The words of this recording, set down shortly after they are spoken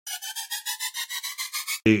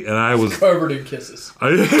And I was covered in kisses.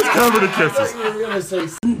 I was covered in kisses. You were gonna say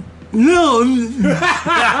No.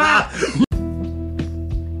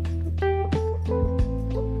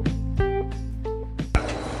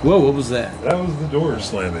 Whoa, what was that? That was the door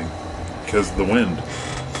slamming because of the wind.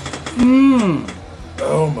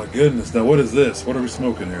 Oh my goodness! Now what is this? What are we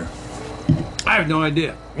smoking here? I have no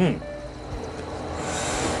idea.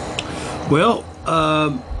 Well,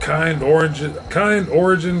 Kind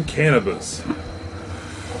origin cannabis.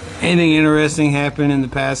 anything interesting happened in the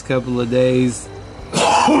past couple of days?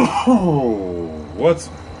 Oh,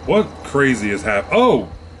 what crazy has happened? Oh,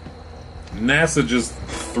 NASA just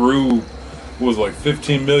threw what was it, like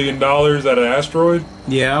 $15 million at an asteroid.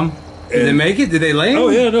 Yeah. Did they And- make it? Did they land? Oh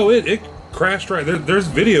yeah, no, it crashed right there. There's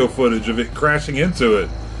video footage of it crashing into it.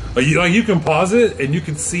 Like you can pause it and you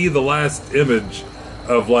can see the last image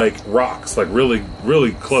of like rocks, like really,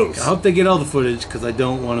 really close. I hope they get all the footage because I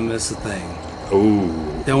don't want to miss a thing.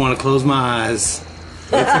 Ooh. Don't want to close my eyes.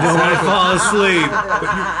 I don't want to fall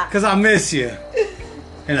asleep because I miss you,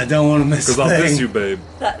 and I don't want to miss a Because thing. I'll miss you, babe.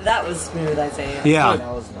 That was smooth, Isaiah. Yeah,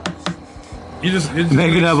 that was nice. You just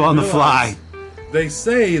make it up on the fly. They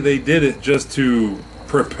say they did it just to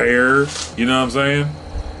prepare. You know what I'm saying?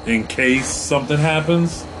 In case something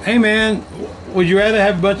happens. Hey man, would you rather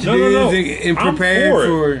have a bunch of dudes and prepare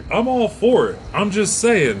for? I'm all for it. I'm just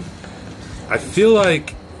saying. I feel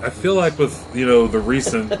like with the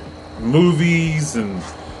recent movies and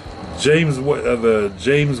the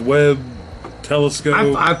James Webb telescope.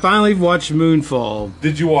 I finally watched Moonfall.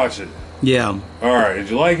 Did you watch it? Yeah. All right. Did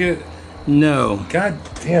you like it? No. God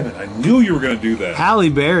damn it! I knew you were gonna do that. Halle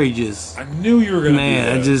Berry just. I knew you were gonna do Man,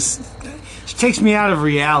 that. it just. She takes me out of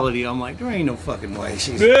reality. I'm like, there ain't no fucking way.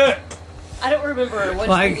 She's Yeah. I don't remember what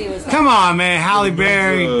like, movie was that. come on, man, Halle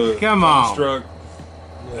Berry, come on. Construct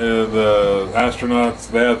and the astronauts.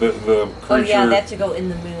 They have the creature. Oh yeah, they have to go in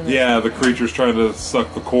the moon. Yeah, the creature's trying to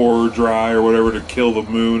suck the core dry or whatever to kill the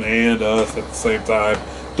moon and us at the same time.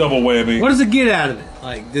 Double whammy. What does it get out of it?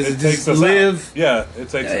 Like, does it takes just us live? out. Yeah, it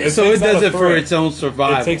takes. So it takes out does a it for threat. its own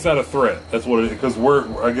survival. It takes out a threat. That's what it. Because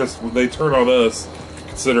I guess they turn on us,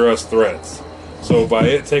 consider us threats. So by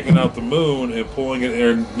it taking out the moon and pulling it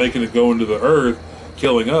and making it go into the Earth,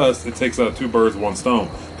 killing us, it takes out two birds with one stone.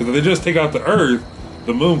 Because if they just take out the Earth,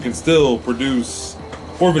 the moon can still produce,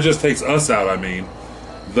 or if it just takes us out, I mean,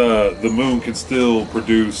 the moon can still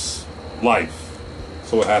produce life.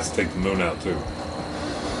 So it has to take the moon out too.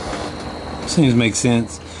 Seems to make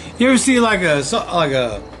sense. You ever see like a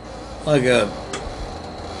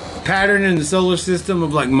pattern in the solar system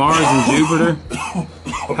of like Mars and Jupiter?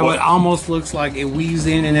 How it almost looks like it weaves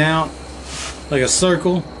in and out like a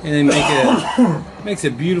circle, and they makes a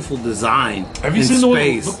beautiful design. Have you in seen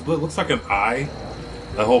space. the one that looks like an eye?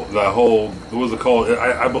 That whole what was it called?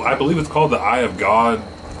 I believe it's called the Eye of God,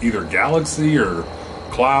 either galaxy or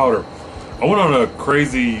cloud. Or I went on a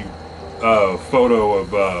crazy photo of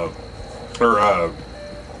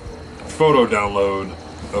photo download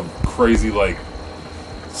of crazy like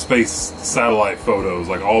space satellite photos.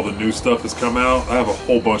 Like all the new stuff has come out. I have a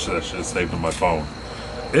whole bunch of that shit saved on my phone.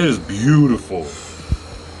 It is beautiful.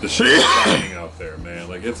 The shit we're finding out there, man.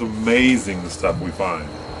 Like it's amazing the stuff we find.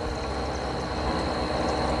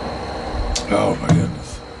 Oh my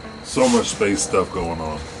goodness. So much space stuff going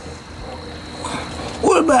on.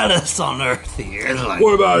 What about us on Earth here? Like,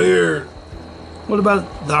 What about here? what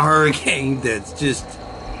about the hurricane that's just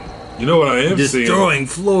You know what I am destroying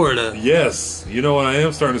Florida? seeing? Yes. You know what I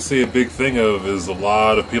am starting to see a big thing of is a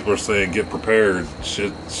lot of people are saying get prepared.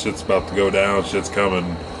 Shit's about to go down. Shit's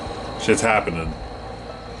coming. Shit's happening.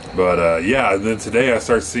 But yeah, and then today I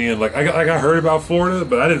start seeing like I heard about Florida,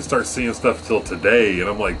 but I didn't start seeing stuff till today, and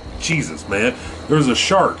I'm like, Jesus, man! There was a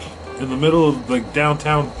shark in the middle of like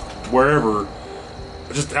downtown, wherever,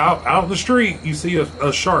 just out in the street. You see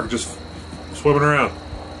a shark just swimming around.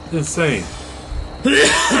 It's insane.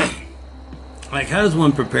 Like, how does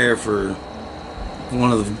one prepare for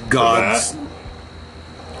one of the God's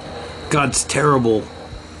terrible,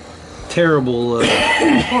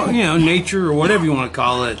 well, nature or whatever you want to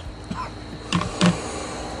call it?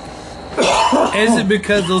 Is it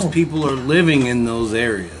because those people are living in those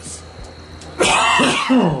areas?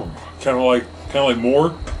 Kind of like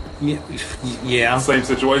more Yeah. same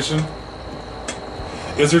situation.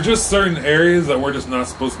 Is there just certain areas that we're just not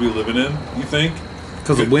supposed to be living in? You think?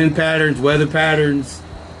 Because of wind patterns, weather patterns,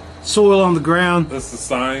 soil on the ground. That's the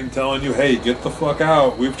sign telling you, hey, get the fuck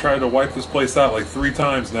out. We've tried to wipe this place out like 3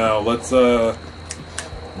 times now. Let's move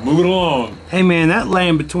it along. Hey man, that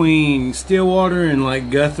land between Stillwater and like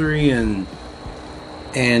Guthrie and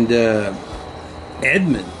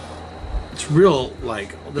Edmond, it's real,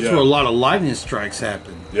 like, that's Yeah. where a lot of lightning strikes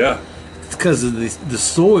happen. Yeah. It's because of the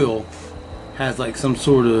soil has, like, some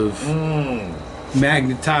sort of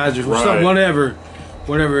magnetizer or Right. something,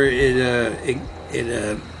 whatever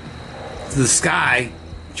the sky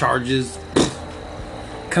charges,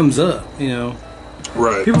 comes up, you know.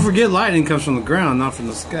 Right. People forget lightning comes from the ground, not from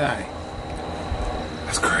the sky.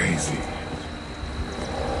 That's crazy.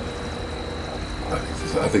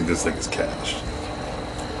 I think this thing is cashed.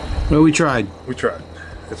 Well, we tried. We tried.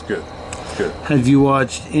 It's good. It's good. Have you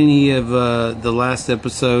watched any of the last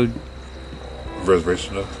episode?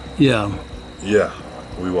 Reservation Dogs? Yeah. Yeah.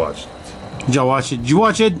 We watched it. Did y'all watch it? Did you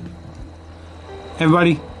watch it?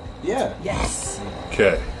 Everybody? Yeah. Yes.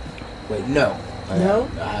 Okay. Wait, no. No?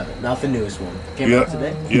 I haven't. Not the newest one. Came You, out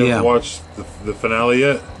today? you Yeah. haven't watched the finale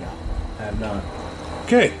yet? No. I have not.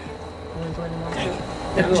 Okay. I'm going to watch it.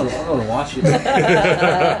 I'm gonna watch it.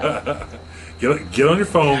 Get on your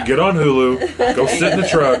phone. Get on Hulu. Go sit in the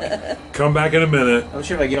truck. Come back in a minute. I'm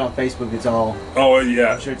sure if I get on Facebook, it's all. Oh,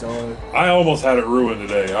 yeah. I'm sure it's all. I almost had it ruined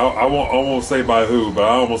today. I won't say by who, but I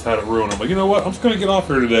almost had it ruined. I'm like, you know what? I'm just going to get off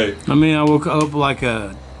here today. I mean, I woke up like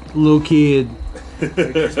a little kid.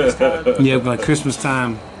 Christmas time. Yeah, like Christmas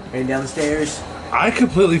time. Ran down the stairs. I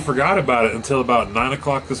completely forgot about it until about 9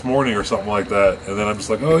 o'clock this morning or something like that. And then I'm just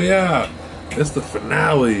like, oh, yeah, it's the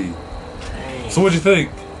finale. So what'd you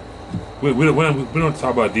think? We don't have to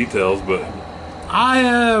talk about details, but I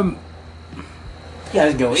You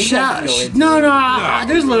guys go. You shout. guys go into No, it.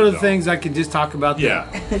 there's little no. things I could just talk about. yeah.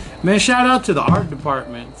 Man, shout out to the art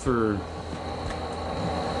department for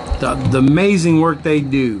the amazing work they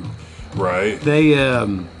do. Right.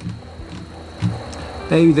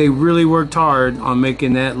 They really worked hard on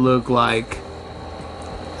making that look like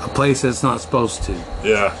a place that's not supposed to.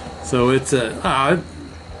 Yeah. So it's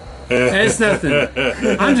it's nothing.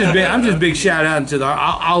 I'm just big shout out to the.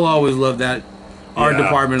 I'll always love that art Yeah.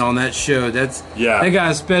 department on that show. That's Yeah. They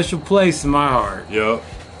got a special place in my heart. Yep.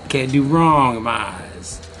 Can't do wrong in my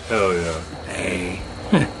eyes. Hell yeah. Hey,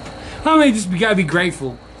 I mean, you gotta be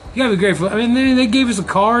grateful. You gotta be grateful. I mean, they gave us a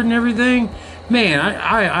card and everything. Man,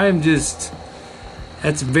 I am just.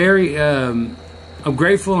 That's very. I'm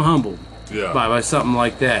grateful and humbled Yeah. by something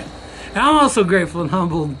like that. And I'm also grateful and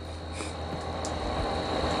humbled.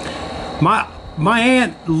 My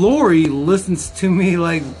aunt Lori listens to me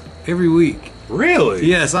like every week. Really?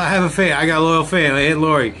 Yes, I have a fan. I got a loyal fan, Aunt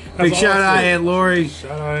Lori. Big shout out, awesome. Aunt Lori.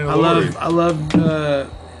 Shout out Aunt I Lori. love.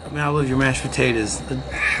 I love your mashed potatoes.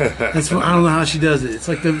 That's what, I don't know how she does it. It's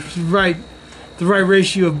like the right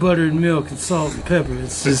ratio of butter and milk and salt and pepper.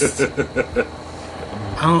 It's just. I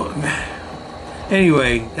don't.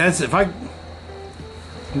 Anyway, that's if I.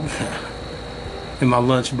 In my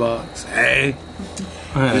lunchbox, hey.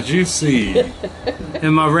 Did you see?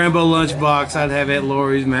 In my Rambo lunchbox, I'd have Aunt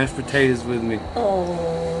Lori's mashed potatoes with me.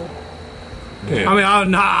 Oh. Yeah. I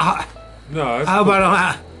mean, no. It's how about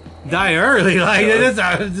I die early? Like Yeah.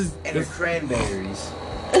 that's just. And her cranberries.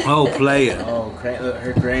 Oh, play it. Oh,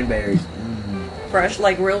 her cranberries. Fresh,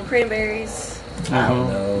 like real cranberries. I don't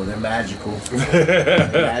know. They're magical.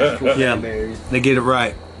 Magical Yeah. cranberries. They get it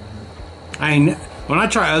right. When I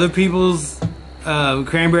try other people's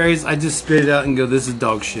cranberries, I just spit it out and go, "This is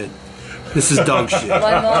dog shit. This is dog shit.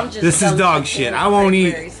 My mom just This is dumps dog a shit. can I of won't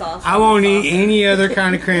eat. cranberry sauce I on won't the eat sausage. any other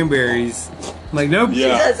kind of cranberries. I'm like, nope.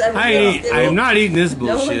 Yeah. She does everything. I am not eating this No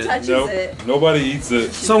one bullshit. touches Nope. it. Nobody eats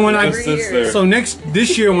it. So when I It just sits there. So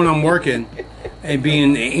this year when I'm working and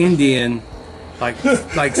being Indian, like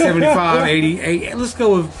 75, 88, let's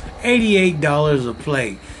go with $88 a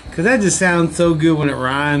plate. Cause that just sounds so good when it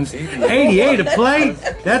rhymes. 88 a plate?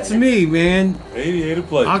 That's me, man. 88 a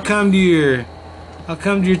plate. I'll come to your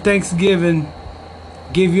Thanksgiving,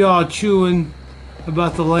 give y'all chewing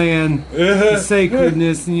about the land, the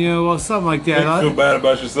sacredness, and something like that. Make you feel bad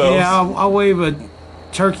about yourself. Yeah, I'll wave a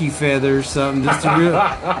turkey feather or something just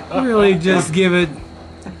to really just give it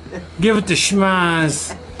the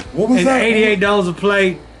schmaz. What was And that? $88 a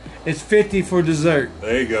plate. It's $50 for dessert.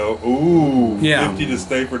 There you go. Ooh. Yeah. 50 to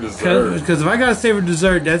stay for dessert. Because if I gotta stay for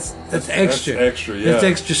dessert, that's extra. That's extra, yeah. That's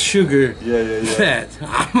extra sugar. Yeah. That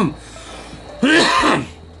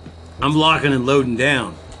I'm locking and loading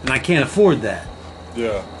down, and I can't afford that.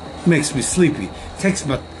 Yeah. Makes me sleepy. Takes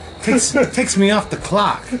takes me off the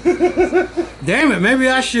clock. Damn it! Maybe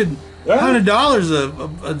I should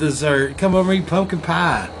 $100 a dessert. Come over and eat pumpkin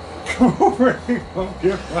pie. But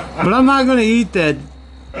I'm not gonna eat that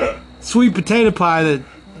sweet potato pie that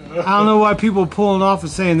I don't know why people are pulling off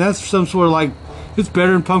and saying that's some sort of like it's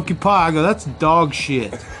better than pumpkin pie. I go, that's dog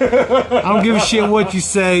shit. I don't give a shit what you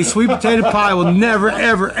say. Sweet potato pie will never,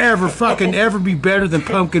 ever, ever fucking ever be better than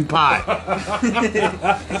pumpkin pie.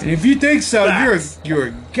 And if you think so, you're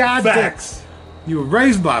a goddamn. Facts. You were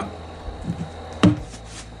raised by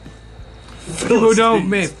people don't,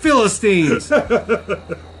 man, Philistines.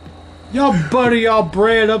 Y'all butter y'all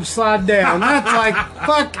bread upside down. That's like,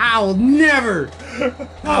 fuck, I'll never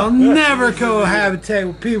cohabitate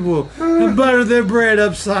with people who butter their bread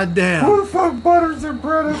upside down. Who the fuck butters their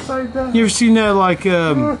bread upside down? You ever seen that, like,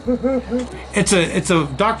 it's a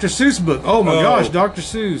Dr. Seuss book. Oh my gosh, Dr.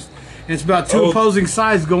 Seuss. And it's about two opposing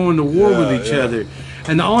sides going to war with each other.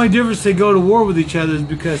 And the only difference they go to war with each other is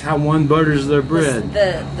because how one butters their bread.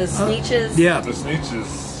 The Sneetches. Yeah. The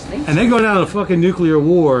Sneetches. And they go down to fucking nuclear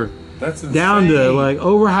war. That's insane. Down to, like,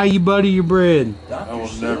 over how you butter your bread. I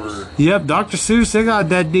will never. Yep, Dr. Seuss, they got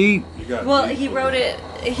that deep. You got Well, deep he with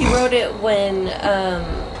wrote it when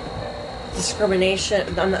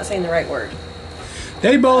discrimination. I'm not saying the right word.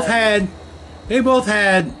 They both had,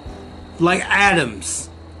 like, atoms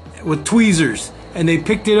with tweezers. And they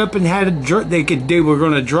picked it up and had they were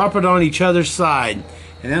going to drop it on each other's side.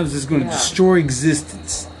 And that was just going to destroy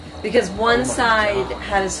existence. Because one side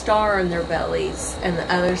had a star on their bellies and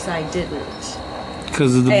the other side didn't.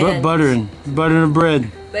 Because of the And- buttering of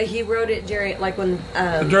bread. But he wrote it during, like, when...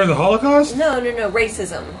 During the Holocaust? No,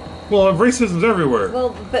 racism. Well, racism's everywhere.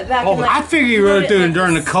 Well, but back in, like... I figure he wrote it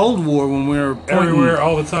during the Cold War when we were pointing, Everywhere,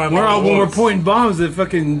 all the time. when we're pointing bombs at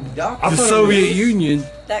fucking the Soviet Union.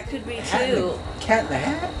 That could be, too. Cat in the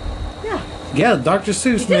Hat? Yeah, Dr.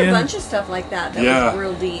 Seuss, He did a man. bunch of stuff like that Yeah. was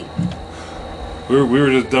real deep. We were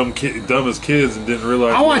just dumb as kids and didn't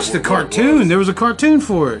realize. I watched the what it cartoon. was. There was a cartoon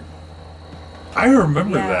for it. I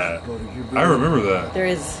remember Yeah. that. I remember that. There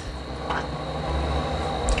is...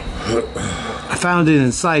 I found it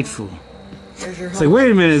insightful. There's your It's like,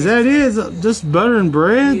 wait a minute, is that it? Is it just butter and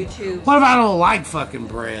bread? YouTube. What if I don't like fucking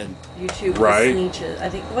bread? YouTube Right. Sneetches. I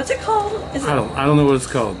think... What's it called? Is it... I don't know what it's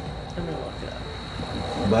called. I'm going to look it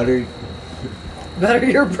up. Butter. Butter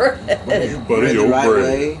your bread. Butter your right bread.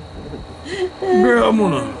 way. Girl, I'm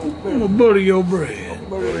gonna butter your bread.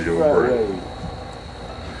 Butter the right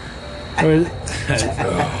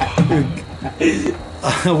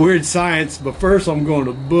way. Weird science, but first I'm going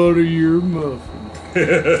to butter your muffin.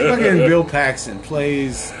 Fucking Bill Paxton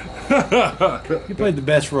plays. He played the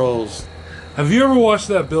best roles. Have you ever watched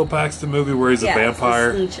that Bill Paxton movie where he's a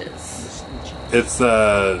vampire? It's the Sneetches.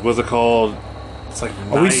 It's what's it called? It's like.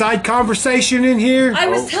 Are we side conversation in here? I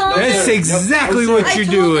was telling That's you. exactly Nope. what I you're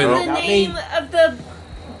told doing. him the name of the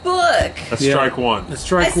book. That's Yeah. strike one. Let's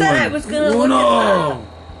try I said one. I was gonna look it No.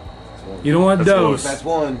 You don't want That's those. That's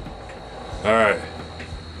one. All right.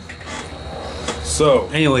 So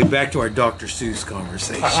Anyway, back to our Dr. Seuss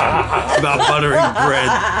conversation about buttering bread.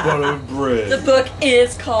 butter The bread. book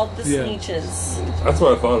is called The Yeah. Sneetches. That's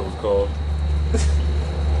what I thought it was called.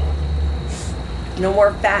 No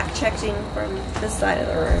more fact checking from this side of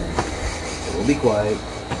the room. We'll be quiet.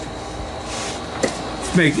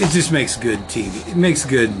 It just makes good TV. It makes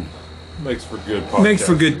good. Makes for good. Podcast. Makes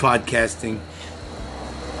for good podcasting.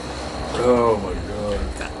 Oh my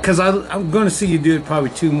god. Because I'm going to see you do it probably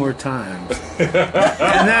 2 more times, and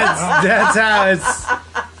that's how it's.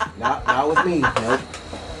 Not with me. Nope.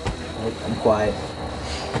 I'm quiet.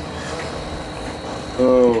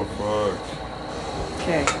 Oh fuck.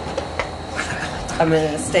 Okay. I'm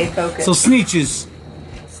gonna stay focused. So Sneetches.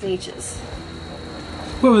 Sneetches.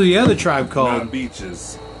 What was the other tribe Not called?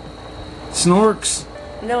 beaches. Snorks.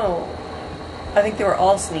 No. I think they were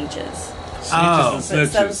all Sneetches. Oh. But some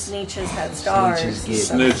Snitches. Sneetches had stars. Snitches get-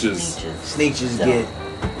 some Snitches. Sneetches No. get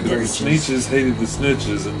The breaches. Sneetches hated the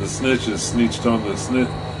snitches, and the snitches snitched on the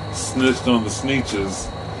snitched on the Sneetches.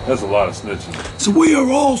 That's a lot of snitches. So we are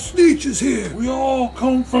all Sneetches here. We all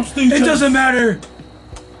come from Sneetches. It doesn't matter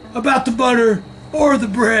about the butter or the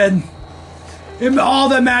bread. All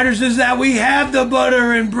that matters is that we have the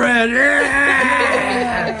butter and bread.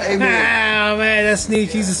 Oh man, that's Sneetch.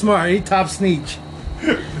 He's a smart. He top Sneetch.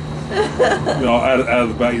 You know, out of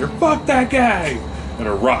the back, you're fuck that guy, and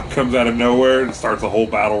a rock comes out of nowhere and starts a whole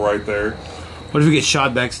battle right there. What if we get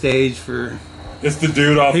shot backstage for? It's the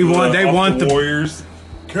dude off They want the the- Warriors.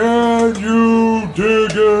 Can you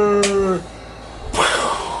dig it?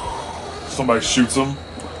 Somebody shoots him.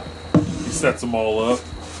 He sets them all up.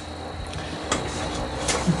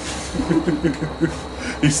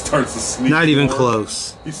 He starts a sneak. Not even war.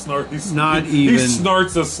 close. He snarts. Not He even.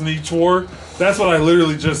 snarts a sneech war. That's what I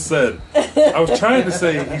literally just said. I was trying to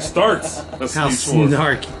say he starts a How sneech war.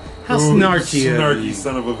 snarky. How Ooh, snarky of snarky you.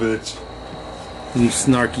 son of a bitch. You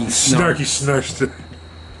snarky snark. Snarky snarked.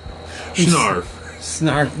 Snarf.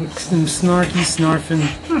 snarky,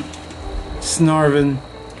 snarving.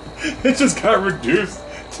 It just got reduced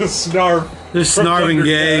to snarf. They're from snarving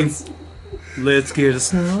gay. Thundercats. Let's get a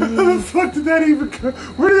snarf. How the fuck did that even come?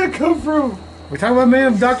 Where did that come from? We're talking about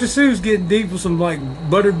man, Dr. Seuss getting deep with some like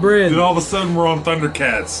buttered bread. Then all of a sudden we're on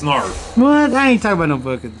Thundercats. Snarf. What? I ain't talking about no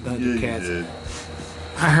fucking Yeah, Thundercats. you did.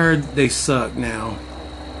 I heard they suck now.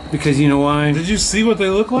 Because you know why? Did you see what they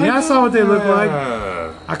look like? Yeah, I saw what they look like.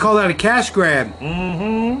 Yeah. I call that a cash grab.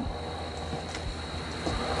 Mm-hmm.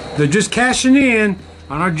 They're just cashing in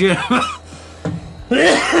on our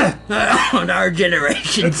on our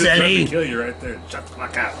generation, That's just trying to Sonny. kill you right there. Shut the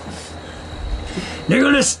fuck up.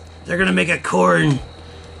 They're gonna make a corn.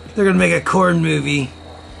 They're gonna make a corn movie,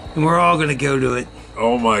 and we're all gonna go to it.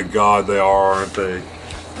 Oh my god, they are, aren't they?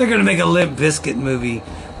 They're gonna make a Limp Bizkit movie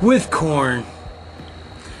with corn,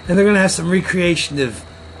 and they're gonna have some recreation of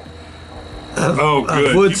Oh,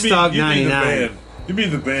 good. Woodstock you mean the 99. band. You mean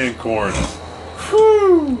the band Korn.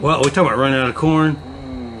 Well, we talking about running out of corn.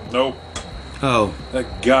 Nope. Oh,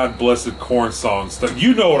 That god blessed Korn song stuff.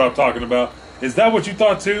 You know what I'm talking about. Is that what you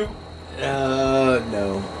thought too?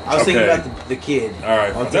 No. I was thinking Okay. about the kid.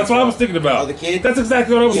 Alright. That's what I was thinking about. Oh, the kid? That's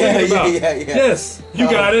exactly what I was Yeah, thinking about. yeah. Yes, you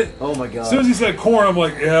got it. Oh my god. As soon as he said Korn, I'm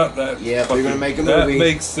like, yeah, that. Yeah, they're gonna make a That movie.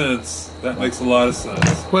 makes sense. That makes a lot of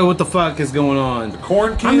sense. wait, what the fuck is going on?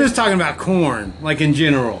 Korn kid. I'm just talking about corn, like in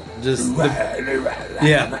general. Just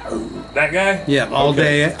yeah, That guy. yeah. All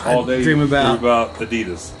day, All day. I dream about.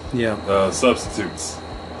 Adidas Yeah, substitutes.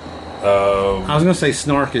 I was gonna say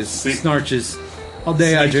snarches, See- snarches. All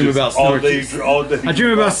day I dream Sneeches. about all day. snarches. All day. I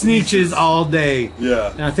dream about sneeches all day.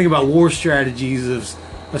 Yeah. And I think about war strategies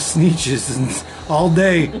of sneeches, and all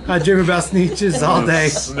day I dream about sneeches all day.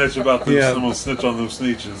 Snitch about them. Yeah. I'm gonna snitch on them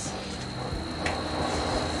sneeches.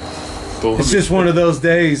 It's just one of those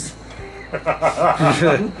days.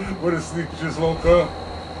 What if Sneak just woke up?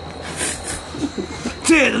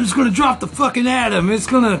 That's it. I'm just gonna drop the fucking atom. It's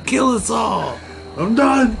gonna kill us all. I'm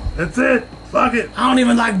done. That's it. Fuck it. I don't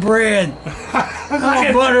even like bread. I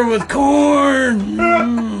like butter with corn.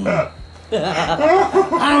 Mm.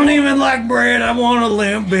 I don't even like bread. I want a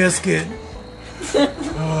Limp Biscuit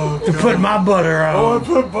to put my butter I want on.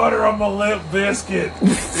 to put butter on my Limp Biscuit.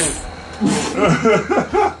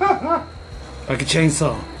 Like a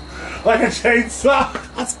chainsaw. Like a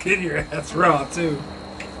chainsaw. Let's get your ass raw, too.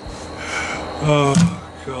 Oh,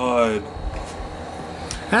 God.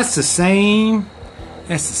 That's the same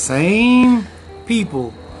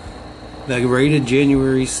people that rated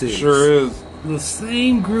January 6th. Sure is. The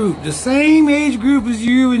same group, the same age group as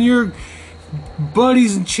you and your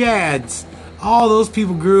buddies and chads. All those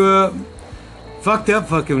people grew up, fucked up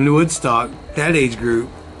fucking Woodstock, that age group.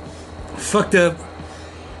 Fucked up.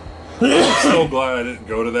 I'm so glad I didn't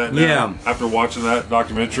go to that now. Yeah. After watching that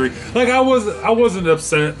documentary. Like, I wasn't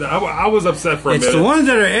upset. I was upset for a It's minute. the ones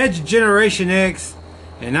that are edge Generation X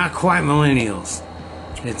and not quite millennials.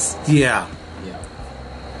 It's, yeah.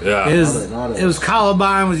 Yeah. It was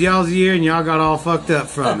Columbine was y'all's year and y'all got all fucked up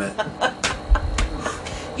from it.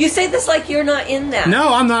 You say this like you're not in that.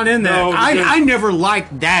 No, I'm not in that. No, because- I never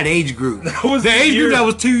liked that age group. was the the age year- group that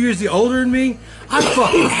was 2 years older than me, I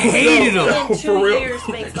fucking hated them. In 2 For real. years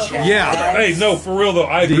makes a Yeah. Hey, no, for real though,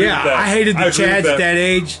 I agree with Yeah, that. I hated the agree with Chads at that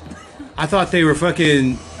age. I thought they were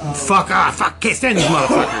fucking fuck can't stand these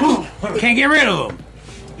motherfuckers. Can't get rid of them.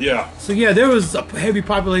 Yeah. So yeah, there was a heavy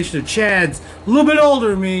population of Chads, a little bit older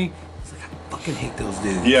than me. It's like I fucking hate those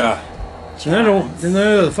dudes. Yeah. And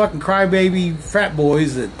they're the fucking crybaby frat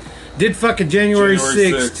boys that did fucking January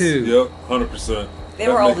 6th too. Yep, 100%. They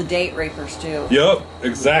were all the date rapers too. Yep,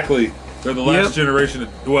 exactly. They're the last Yep. generation.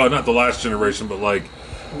 Well, not the last generation, but like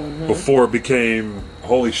before it became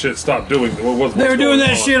holy shit. Stop doing. What was They were doing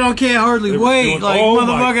that shit on Can't Hardly They were Wait, doing- like oh my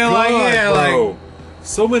motherfucker, like God, yeah, bro. like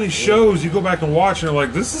So many shows you go back and watch and you're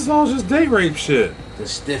like, this is all just date rape shit. The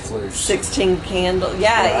Stiflers. 16 Candles.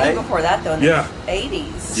 Yeah, Right? even before that though. In Yeah. the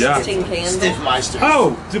 80s. Yeah. 16 Candles. Stiffmeisters.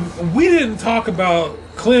 Oh, we didn't talk about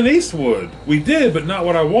Clint Eastwood. We did, but not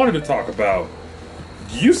what I wanted to talk about.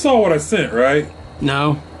 You saw what I sent, right?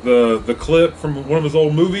 no. The clip from one of his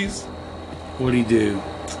old movies. What'd he do?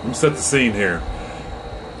 Let me set the scene here.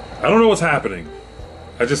 I don't know what's happening.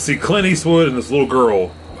 I just see Clint Eastwood and this little girl,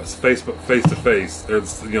 face to face. They're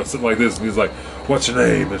sitting like this, and he's like, "What's your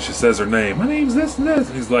name?" And she says her name. My name's this and this.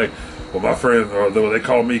 And he's like, "Well, my friend, or they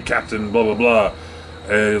call me Captain blah blah blah."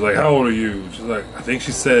 And he's like, "How old are you?" She's like, "I think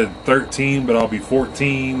she said 13, but I'll be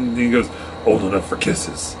 14." And he goes, "Old enough for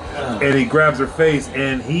kisses." And he grabs her face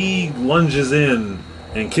and he lunges in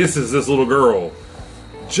and kisses this little girl,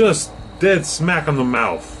 just dead smack on the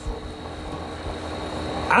mouth.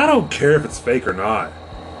 I don't care if it's fake or not.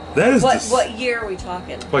 That is What year are we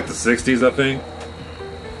talking? like the 60s, I think.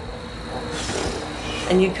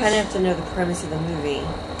 And you kind of have to know the premise of the movie.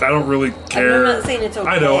 I don't really care. I'm not saying it's okay.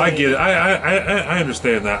 I know, I get it. I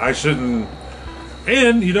understand that. I shouldn't.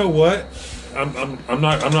 And you know what? I'm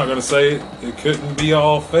not going to say it couldn't be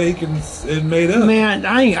all fake and made up. Man,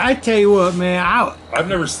 I tell you what, man, I've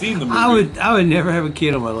never seen the movie. I would never have a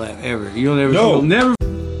kid on my lap ever. You'll never. No. You'll never.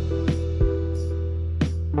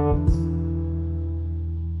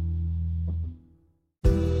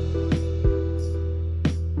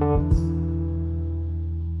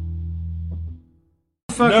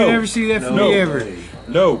 Fucking No. ever see that from No. me ever.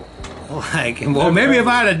 No. Like, well, maybe if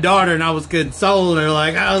I had a daughter and I was consoling her,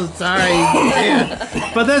 like, oh, sorry,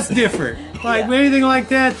 yeah. But that's different. Like, anything like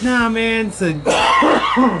that, nah, man. So,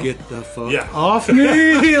 get the fuck Yeah. off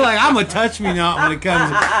me. Like, I'm a touch me not when it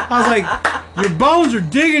comes. I was like, your bones are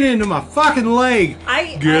digging into my fucking leg.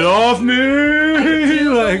 Get off me. I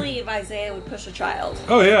do Like, believe Isaiah would push a child.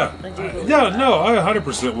 Oh, yeah. I do believe Yeah, that. no, I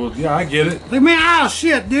 100% will. Yeah, I get it. man, oh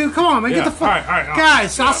shit, dude, come on, man, Yeah, get the fuck. all right,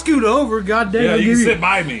 Guys, I'll scoot over. Goddamn, Yeah, I'll you give can sit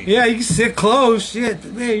by me. Yeah, you can sit close. Shit,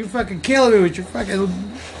 man, you're fucking killing me with your fucking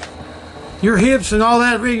your hips and all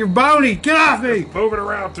that. Man, you're bony. Get off me. Moving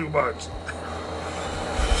around too much.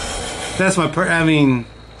 That's my. I mean,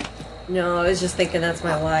 No, I was just thinking that's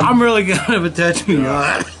my wife. I'm really kind of a touch me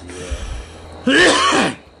not.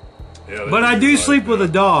 Yeah, But I do sleep with a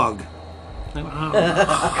dog. We Did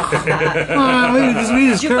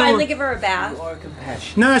just you kinda finally give her a bath? Or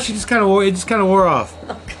compassion. no, she just kind of wore. It just kind of wore off.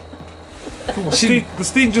 the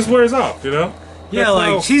steam just wears off, you know? Yeah, That's like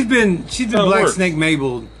how- she's been how it Black works. Snake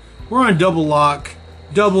Mabel. We're on double lock,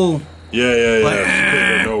 double. Yeah. Like, She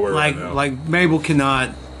can't go nowhere right now. like Mabel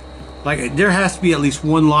cannot. Like there has to be at least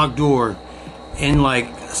one locked door, and like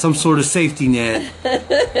some sort of safety net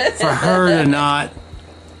for her to not.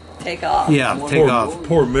 Take off. Yeah, take poor, off.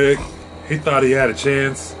 Poor Mick. He thought he had a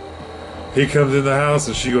chance. He comes in the house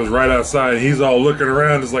and she goes right outside. And he's all looking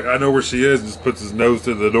around, just like, I know where she is. And just puts his nose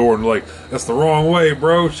to the door and like, that's the wrong way,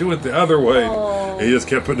 bro. She went the other way. Oh. And he just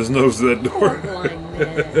kept putting his nose to that Poor door. blind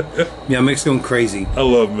man. Yeah, Mick's going crazy. I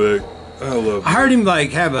love Mick. I love. I heard him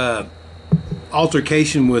like have a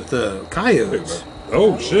altercation with coyotes.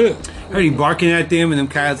 Oh shit. I heard him barking at them, and them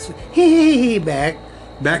coyotes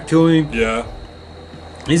back to him. Yeah.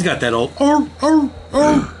 He's got that old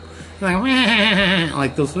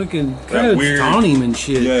like those fucking coyotes weird- taunt him and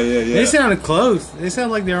shit. Yeah. They sounded close. They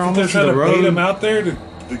sound like they're They're almost to trying the to road. bait him out there to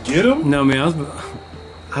get him. No man, I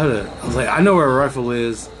was like, I know where a rifle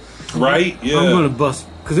is. Right? Yeah. I'm gonna bust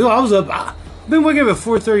because I was up. I've been waking up at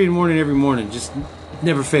 4:30 in the morning every morning. Just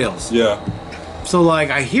never fails. Yeah. So like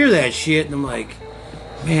I hear that shit and I'm like,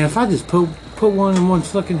 man, if I just put one in one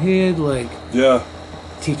fucking head, like Yeah.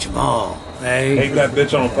 teach them all. Hey, Hang that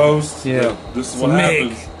bitch on a post. Yeah. Like, this is what Mick,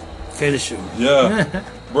 happens. finish him. Yeah,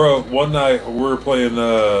 bro. One night we were playing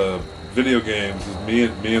video games, me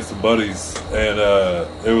and some buddies, and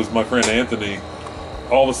it was my friend Anthony.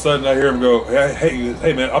 All of a sudden, I hear him go,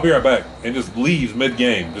 "Hey, man, I'll be right back," and just leaves mid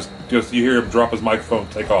game. Just you hear him drop his microphone,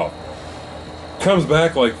 take off. Comes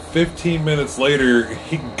back like 15 minutes later.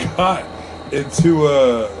 He got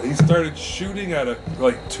into he started shooting at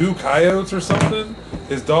like 2 coyotes or something.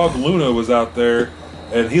 His dog Luna was out there.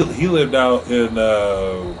 And he lived out in,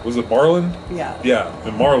 was it Marlin? Yeah. Yeah,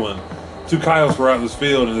 in Marlin. 2 coyotes were out in this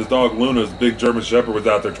field, and his dog Luna's big German Shepherd was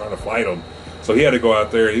out there trying to fight them. So he had to go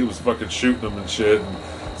out there, and he was fucking shooting them and shit. And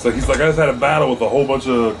so he's like, I just had a battle with a whole bunch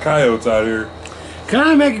of coyotes out here. Can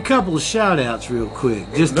I make a couple of shout outs real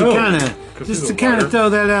quick? Just No, to 'cause just he's to a kind liar. of throw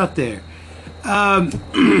that out there.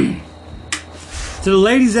 To the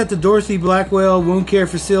ladies at the Dorothy Blackwell Wound Care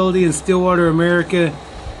Facility in Stillwater, America,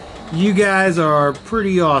 you guys are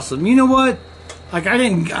pretty awesome. You know what? Like I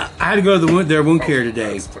had to go to their wound care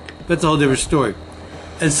today. That's a whole different story.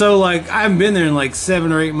 And so like I haven't been there in like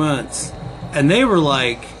 7 or 8 months, and they were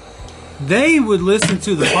like, they would listen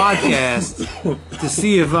to the podcast to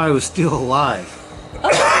see if I was still alive.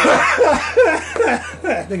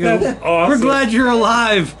 They go, awesome. we're glad you're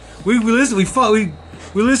alive. We listen.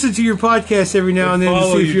 We listen to your podcast every now and then to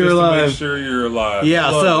Follow see if you you're just to alive. make sure you're alive. Yeah,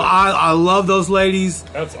 Love so it. I love those ladies.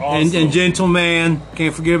 That's awesome. And gentleman.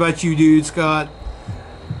 Can't forget about you, dude, Scott.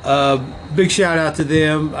 Big shout out to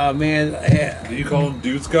them, man. Do you call him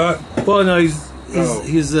Dude Scott? Well, no, his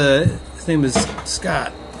name is Scott.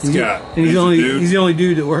 Scott. And He's a dude? he's the only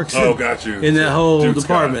dude that works Oh, got you. in that So, whole Dude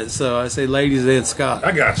department. So I say ladies and Scott.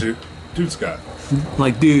 I got you. Dude Scott.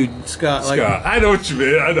 Like, dude, Scott. Like, Scott. I know what you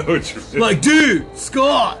mean. I know what you mean. like dude,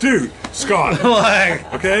 Scott. Dude, Scott.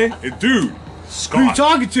 Like, Okay? And dude, who you Scott.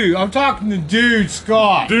 talking to? I'm talking to dude,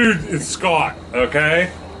 Scott. Dude, it's Scott.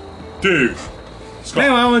 Okay? Dude.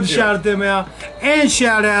 Anyway, I wanted to Yeah. shout at them out and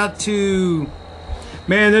shout out to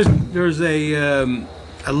man. There's a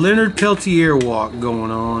Leonard Peltier walk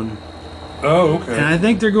going on, Oh, okay. and I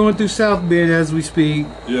think they're going through South Bend as we speak.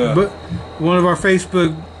 Yeah. But one of our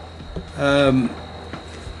Facebook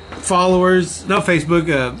followers, not Facebook,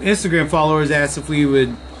 Instagram followers, asked if we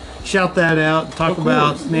would shout that out, talk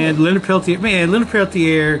about course, Leonard Peltier. Man, Leonard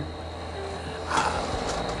Peltier.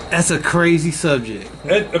 That's a crazy subject.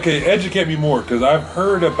 Okay, educate me more because I've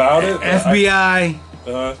heard about it. FBI,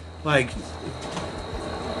 like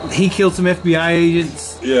he killed some FBI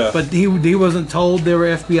agents. Yeah. But he wasn't told they were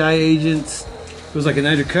FBI agents. It was like an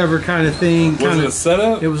undercover kind of thing. Was it a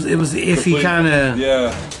setup? It was the iffy Complete- kind of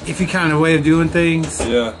Yeah, iffy kind of way of doing things.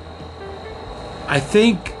 yeah. I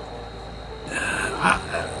think.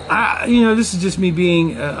 I this is just me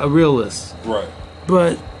being a realist, Right.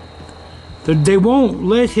 but they won't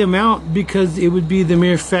let him out because it would be the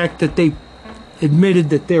mere fact that they admitted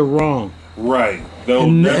that they're wrong. Right. They'll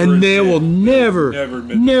And never they will admit- never, never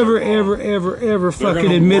admit never, that they're ever, wrong. ever, ever They're fucking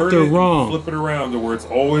gonna admit word they're it and wrong. Flip it around to where it's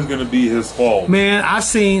always going to be his fault. Man, I've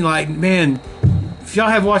seen if y'all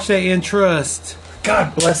have watched that In Trust,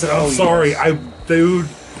 God bless it. I'm sorry. Dude,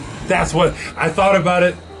 that's what I thought about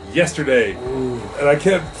it yesterday, and I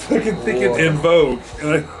kept fucking thinking In Vogue, and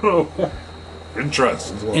I don't know. In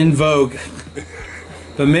Trust. In Vogue.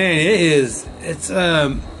 But man, it's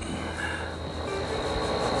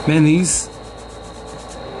man,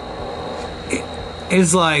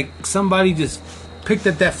 it's like somebody just picked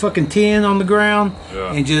up that fucking tin on the ground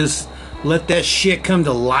Yeah. and just let that shit come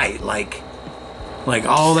to light, like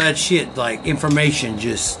all that shit, like information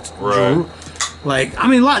just Right. like I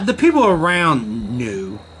mean, the people around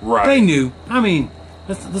knew. Right. They knew. I mean,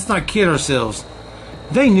 let's not kid ourselves.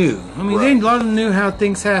 They knew. I mean, Right. a lot of them knew how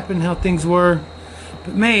things happened, how things were.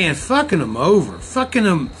 But man, fucking them over, fucking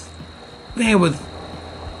them, man, with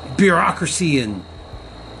bureaucracy and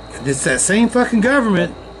it's that same fucking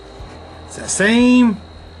government. It's that same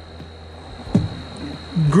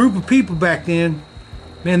group of people back then.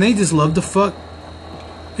 Man, they just loved to fuck.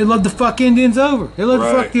 They loved to fuck Indians over. They loved to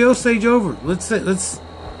Right. fuck the Osage over.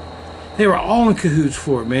 They were all in cahoots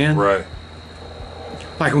for it, man. Right.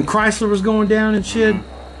 Like when Chrysler was going down and shit.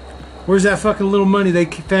 Where's that fucking little money they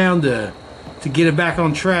found to get it back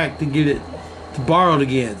on track, to get it to borrow it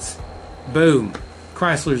against? Boom,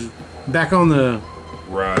 Chrysler's back on the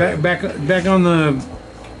Right. back on the.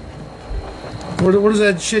 What is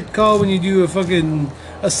that shit called when you do a fucking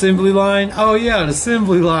assembly line? Oh yeah, an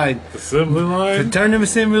assembly line. Assembly To line. turn them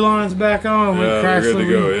assembly lines back on. when Yeah, we're good to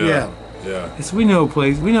go. Chrysler- Yeah. Yeah. Yes, we know a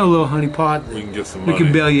place. We know a little honey pot. We can get some We money.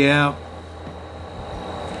 can bail you out.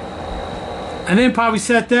 And then probably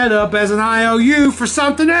set that up as an IOU for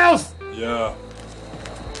something else. Yeah.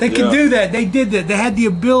 They could Yeah. do that. They did that. They had the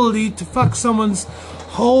ability to fuck someone's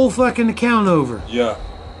whole fucking account over. Yeah.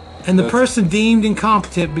 And the That's- person deemed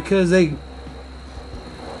incompetent because they...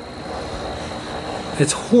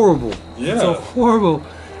 It's horrible. Yeah. It's a horrible...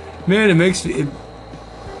 Man, it makes me...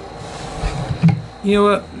 You know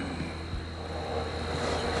what?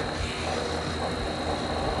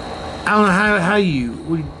 I don't know how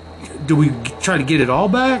do we try to get it all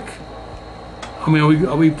back? I mean,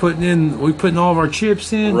 are we putting all of our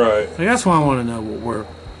chips in? Right. Like, that's why I want to know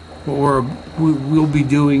we'll be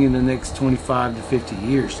doing in the next 25 to 50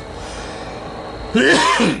 years.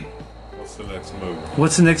 What's the next move?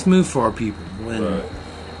 What's the next move for our people? Right.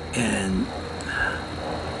 And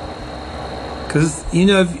because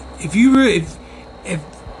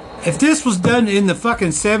if this was done in the fucking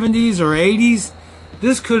 70s or 80s,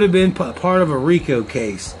 this could have been part of a RICO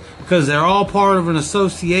case because they're all part of an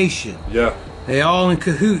association. Yeah. They all in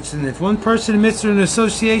cahoots, and if one person admits they're in an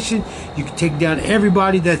association, you can take down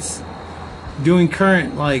everybody that's doing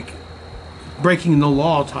current, like, breaking the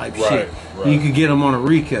law type Right, shit. right. You could get them on a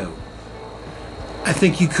RICO. I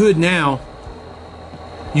think you could now.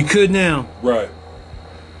 You could now. Right.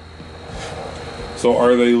 So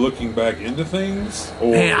are they looking back into things,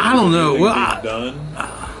 or Hey, I don't know. is Well, anything done?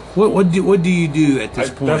 What do you do at this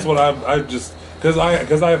point? That's what I just because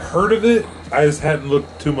I've heard of it. I just hadn't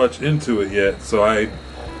looked too much into it yet, so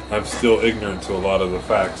I'm still ignorant to a lot of the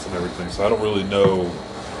facts and everything. So I don't really know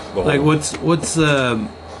the like whole.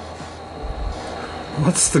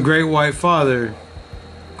 what's the Great White Father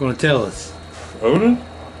going to tell us? Odin?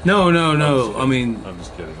 No. I mean, I'm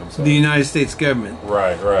just kidding. I'm sorry. the United States government.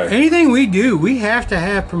 Right. Anything we do, we have to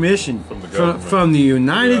have permission From the government. from the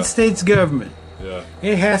United Yeah. States government. Yeah.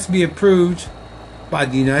 It has to be approved by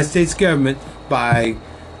the United States government, by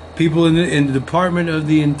people in the Department of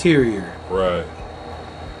the Interior. Right.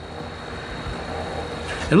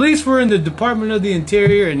 At least we're in the Department of the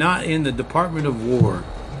Interior and not in the Department of War.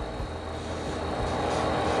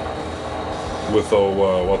 With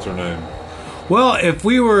what's her name? Well, if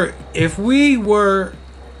we were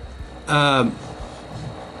part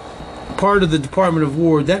of the Department of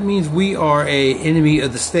War, that means we are a enemy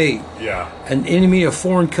of the state, Yeah. an enemy of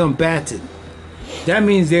foreign combatant. That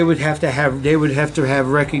means they would have to have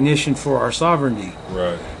recognition for our sovereignty,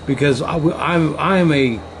 Right. because I am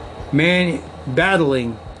a man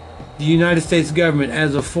battling the United States government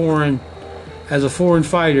as a foreign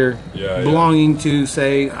fighter, Yeah, belonging to,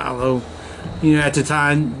 say, I don't know, at the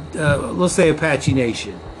time, let's say Apache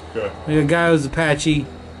Nation. Okay. A guy who's Apache,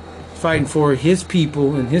 fighting for his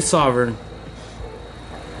people and his sovereign.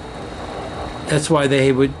 That's why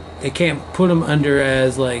they can't put them under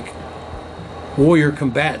as like warrior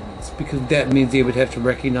combatants, because that means they would have to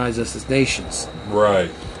recognize us as nations. Right.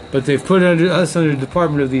 But they've put us under the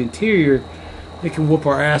Department of the Interior. They can whoop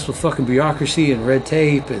our ass with fucking bureaucracy and red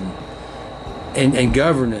tape and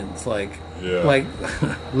governance, like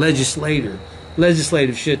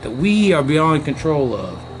legislative shit that we are beyond control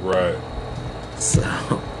of. Right. So,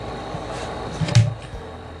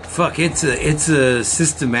 fuck, it's a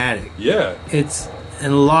systematic. Yeah.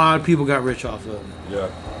 And a lot of people got rich off of it, Yeah.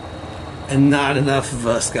 and not enough of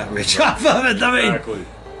us got rich off of it. I mean, Exactly.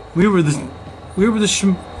 we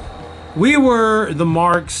were the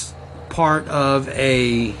Marx part of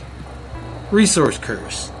a resource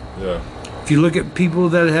curse. Yeah. If you look at people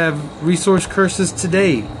that have resource curses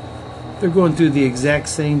today, they're going through the exact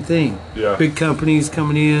same thing. Yeah. Big companies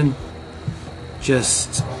coming in,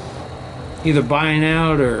 just either buying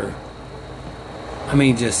out or,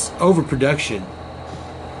 just overproduction.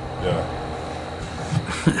 Yeah.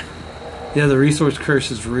 Yeah, the resource curse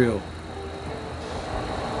is real.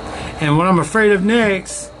 And what I'm afraid of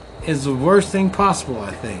next is the worst thing possible,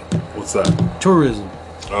 I think. What's that? Tourism.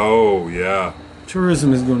 Oh, yeah.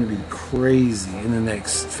 Tourism is going to be crazy in the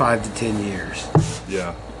next 5 to 10 years.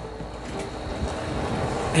 Yeah.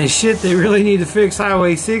 And shit, they really need to fix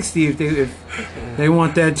Highway 60 if they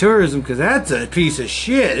want that tourism, because that's a piece of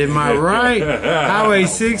shit. Am I right? Highway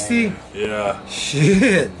 60? Yeah.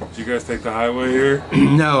 Shit. Did you guys take the highway here?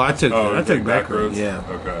 No, I took you take back roads. Yeah.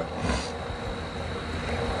 Okay.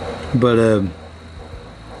 But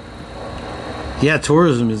yeah,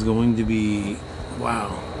 tourism is going to be wow.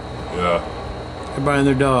 Yeah. Everybody and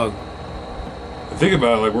their dog. Think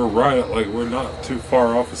about it, we're not too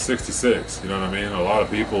far off of 66. You know what I mean? A lot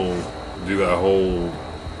of people do that whole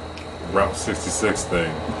Route 66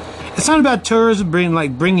 thing. It's not about tourism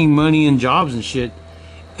bringing money and jobs and shit.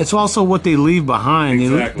 It's also what they leave behind.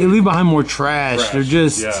 Exactly. They leave behind more trash. They're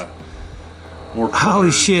just more holy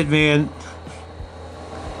cluttered. shit, man.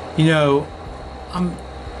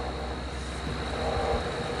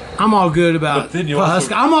 I'm all good about But then you Pawhuska.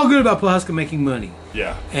 also- I'm all good about Pawhuska making money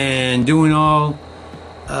Yeah. and doing all.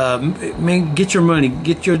 Get your money,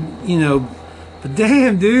 get your, But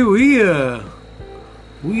damn, dude,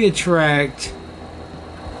 we attract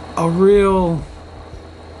a real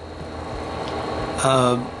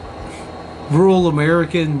rural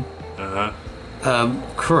American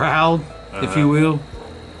crowd, if you will,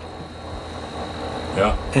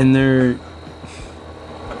 Yeah. and they're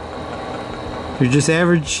just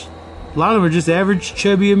average. A lot of them are just average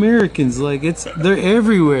chubby Americans. They're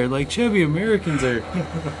everywhere. Like, chubby Americans are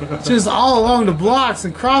just all along the blocks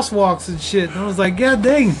and crosswalks and shit. And I was like, God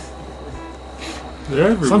dang. They're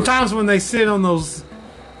everywhere. Sometimes when they sit on those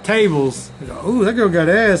tables, they go, ooh, that girl got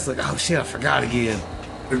ass. Like, oh shit, I forgot again.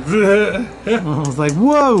 I was like,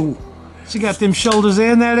 whoa. She got them shoulders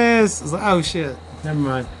and that ass. I was like, oh shit. Never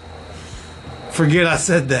mind. Forget I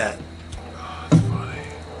said that.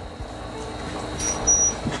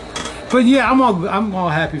 But yeah, I'm all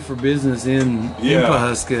happy for business in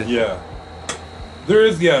Pawhuska. Yeah. There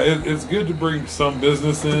is, it's good to bring some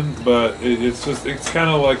business in, but it's kind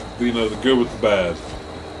of like, the good with the bad.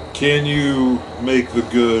 Can you make the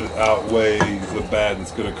good outweigh the bad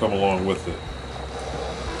that's going to come along with it?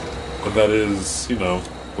 And that is, the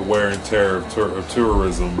wear and tear of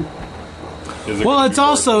tourism. Well, it's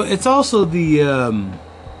also the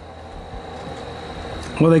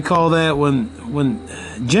what they call that when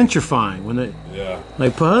gentrifying,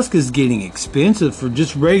 like Pawhuska's getting expensive for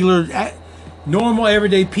just regular, normal,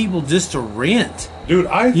 everyday people just to rent. Dude,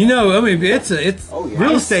 it's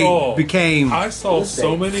real estate became. I saw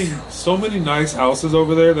so many nice houses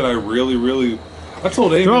over there that I really. I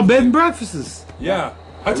told Amy, they're all bed and breakfasts. Yeah.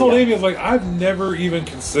 I told Amy, I was like, I've never even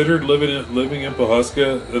considered living in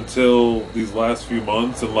Pawhuska until these last few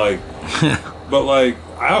months, and but I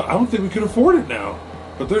don't think we could afford it now.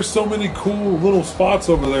 But there's so many cool little spots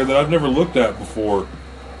over there that I've never looked at before.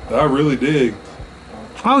 I really dig.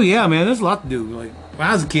 Oh yeah, man. There's a lot to do. Like when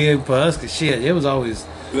I was a kid, for us, 'cause shit, it was always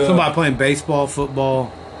somebody playing baseball,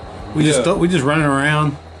 football. We just running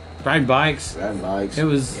around, riding bikes. Riding bikes. It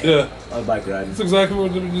was Yeah, I like bike riding. that's exactly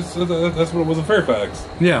what it just, that's what it was in Fairfax.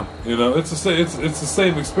 yeah. You know, it's the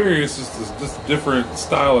same experience, just a different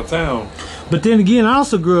style of town. But then again, I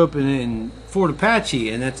also grew up in Fort Apache,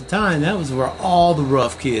 and at the time, that was where all the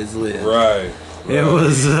rough kids lived. Right. It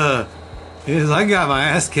was. I got my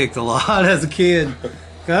ass kicked a lot as a kid.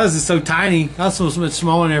 'Cause I was just so tiny. I was so much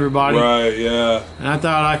smaller than everybody. Right. Yeah. And I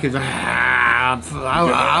thought I could. I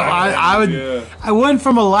would. Yeah. I wasn't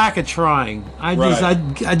from a lack of trying. I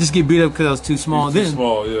just get beat up because I was too small. Too Then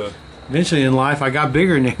small. Yeah. eventually in life, I got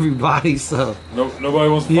bigger than everybody. So Nobody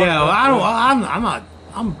wants to. yeah, I don't. I'm not.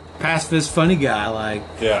 I'm pacifist, funny guy. Like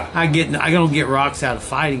Yeah. I don't get rocks out of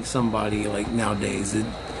fighting somebody like nowadays.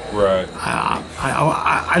 Right.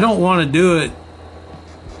 I don't want to do it.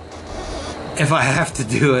 If I have to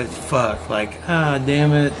do it, fuck. Like,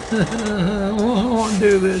 damn it. I don't want to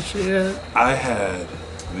do this shit. I had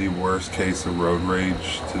the worst case of road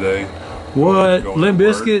rage today. What? Going Limp to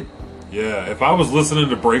work. Bizkit? Yeah, if I was listening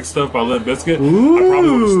to Break Stuff by Limp Bizkit, I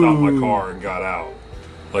probably would have stopped my car and got out.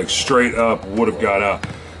 Like, straight up would have got out.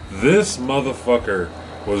 This motherfucker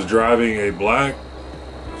was driving a black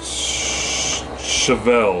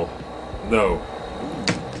Chevelle. No.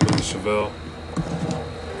 Was it Chevelle?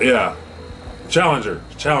 Yeah. Challenger.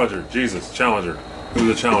 Jesus. Challenger. It was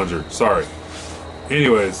a Challenger. Sorry.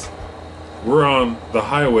 Anyways, we're on the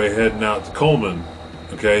highway heading out to Coleman.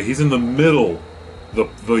 Okay? He's in the middle.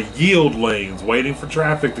 The yield lanes waiting for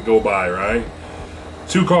traffic to go by, right?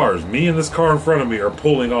 Two cars, me and this car in front of me, are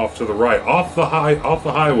pulling off to the right, off the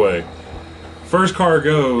highway. First car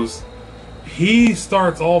goes, he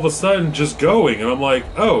starts all of a sudden just going, and I'm like,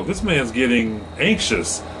 oh, this man's getting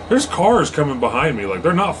anxious. There's cars coming behind me, like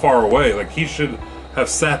they're not far away. Like he should have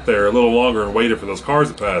sat there a little longer and waited for those cars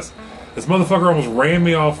to pass. This motherfucker almost ran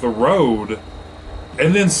me off the road,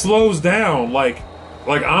 and then slows down, like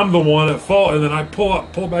I'm the one at fault. And then I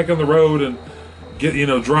pull back on the road and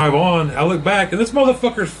drive on. I look back, and this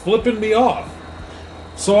motherfucker's flipping me off.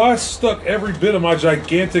 So I stuck every bit of my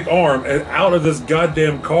gigantic arm out of this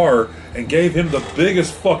goddamn car and gave him the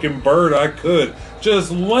biggest fucking bird I could,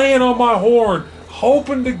 just laying on my horn,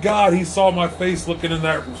 hoping to God he saw my face looking in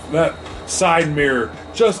that side mirror,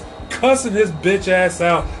 just cussing his bitch ass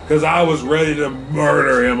out because I was ready to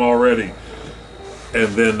murder him already. And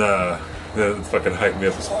then it fucking hyped me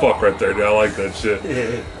up as fuck right there, dude. I like that shit.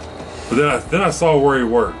 But then I saw where he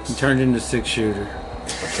works. He turned into 6-shooter.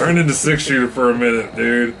 Turned into 6-shooter for a minute,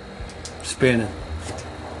 dude. Spinning.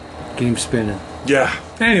 Get him spinning. Yeah.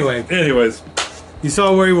 Anyways, you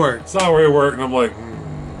saw where he worked. Saw where he worked, and I'm like,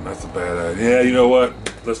 that's a bad idea. Yeah, you know what?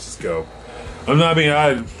 Let's just go.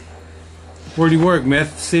 Where'd he work?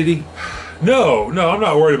 Meth City? No, I'm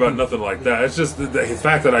not worried about nothing like that. It's just the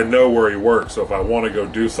fact that I know where he works, so if I want to go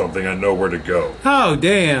do something, I know where to go. Oh,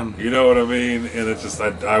 damn. You know what I mean? And it's just,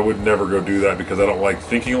 I would never go do that because I don't like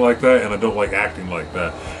thinking like that, and I don't like acting like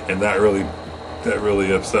that. And that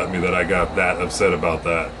really upset me that I got that upset about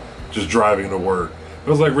that. Just driving to work. I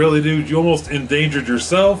was like, really, dude? You almost endangered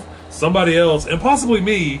yourself, somebody else, and possibly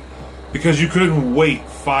me because you couldn't wait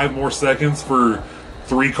 5 more seconds for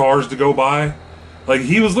 3 cars to go by? Like,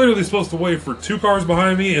 he was literally supposed to wait for 2 cars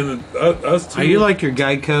behind me and then us 2. Are you like your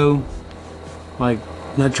Geico? Like,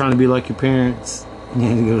 not trying to be like your parents? You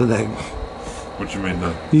had to go to that. What you mean,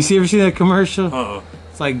 no? Ever see that commercial? Uh-uh.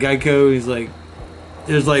 It's like Geico. He's like,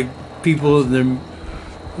 there's like people, they're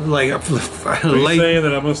like, Are you saying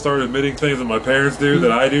that I'm going to start admitting things that my parents do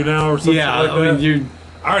that I do now or something like that? I mean, you're.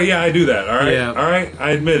 All right, yeah, I do that, all right? Yeah. All right?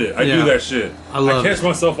 I admit it. I do that shit. I catch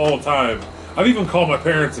myself all the time. I've even called my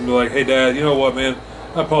parents and be like, hey, Dad, you know what, man?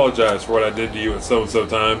 I apologize for what I did to you at so-and-so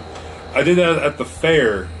time. I did that at the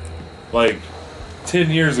fair, like,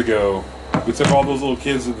 10 years ago. We took all those little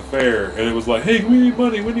kids to the fair, and it was like, hey, we need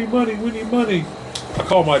money. I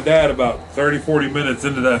called my dad about 30, 40 minutes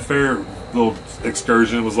into that fair little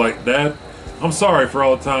excursion. It was like, Dad, I'm sorry for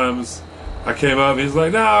all the times I came up. He's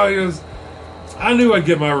like, no, he goes, I knew I'd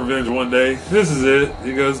get my revenge one day. This is it.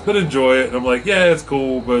 He goes, but enjoy it. And I'm like, yeah, it's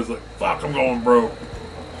cool, but it's like, fuck, I'm going broke.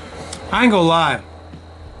 I ain't gonna lie.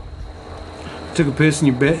 Took a piss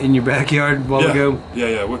in your backyard a while ago.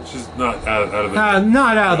 Yeah, which is not out of the...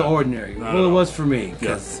 not out of the ordinary. Not Well, at it all. was for me.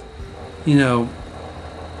 Because,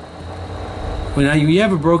 when you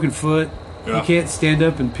have a broken foot, you can't stand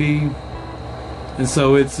up and pee. And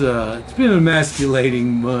so it's been an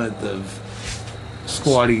emasculating month of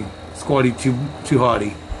squatty too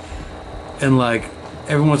haughty. And like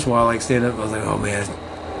every once in a while I like stand up, I was like, oh man,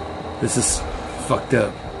 this is fucked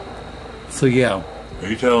up. So yeah. Are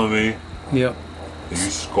you telling me Yep. that you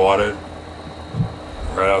squatted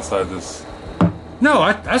right outside this? No,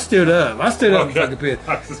 I stood up. I stood up and fucking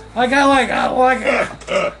pissed. Like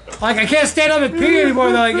I can't stand up and pee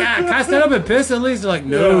anymore. They're like, yeah, can I stand up and piss at least? They're like,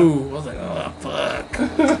 no. I was like, oh fuck.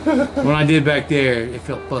 When I did back there, it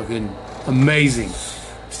felt fucking amazing.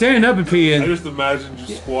 Standing up and I peeing. just imagined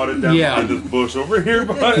you squatted down Yeah. behind this bush over here.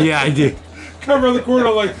 Behind Yeah, I did. Come around the corner.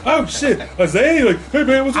 I'm like, oh shit. I say, hey, like, hey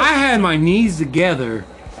man, what's up? I had my knees together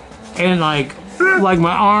and like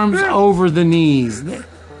my arms over the knees.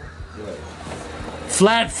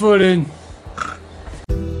 Flat footed.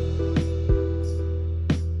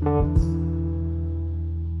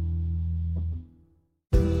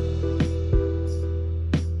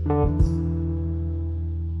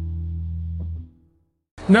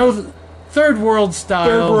 No, third world style.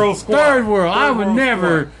 Third world squat. Third world. Third I would world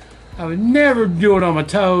never. I would never do it on my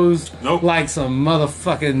toes. Nope. Like some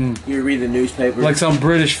motherfucking. You read the newspaper. Like some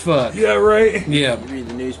British fuck. Yeah, right. Yeah. You read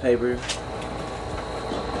the newspaper.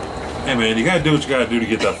 Hey man, you gotta do what you gotta do to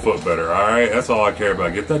get that foot better. All right, that's all I care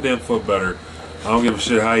about. Get that damn foot better. I don't give a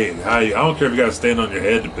shit how you. I don't care if you gotta stand on your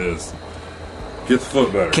head to piss. Get the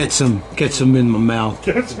foot better. Catch some in my mouth.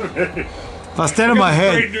 If I stand on my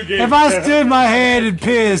head, Great new game. if I stood my head and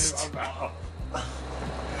pissed,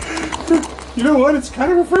 You know what? It's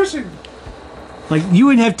kind of refreshing. like you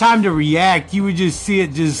wouldn't have time to react. You would just see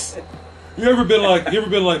it just. You ever been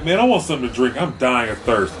like, man, I want something to drink. I'm dying of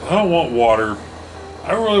thirst. I don't want water.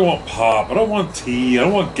 I don't really want pop. I don't want tea. I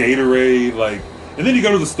don't want Gatorade. Like, and then you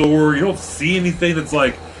go to the store. You don't see anything that's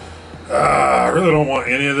like, I really don't want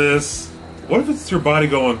any of this. What if it's your body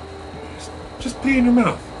going, just pee in your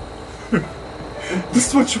mouth? This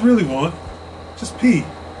is what you really want. Just pee.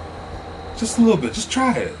 Just a little bit. Just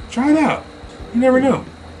try it. Try it out. You never know.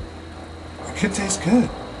 It could taste good.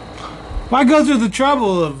 Why go through the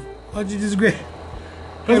trouble of? Why'd you just grab?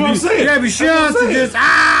 That's what I'm saying. Grab your That's what I'm shots and saying. just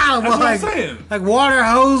That's what like I'm saying. like water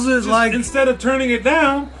hoses, Just like instead of turning it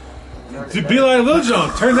down, to be like Lil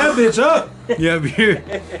Jon, turn that bitch up. yeah,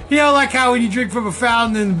 you know, like how when you drink from a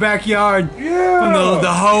fountain in the backyard, Yeah. from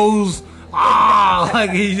the hose,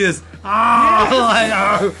 like he just like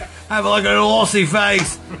have like an Aussie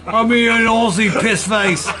face. I mean an Aussie piss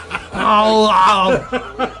face.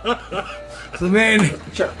 So man,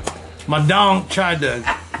 my donk tried to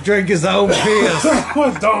drink his own piss.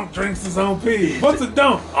 What donk drinks his own pee? What's a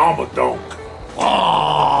donk? I'm a donk.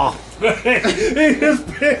 Oh, He just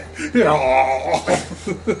pee.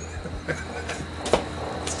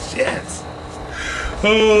 Shit.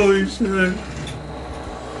 Holy shit.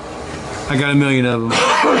 I got a million of them.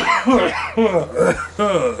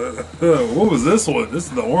 What was this one? This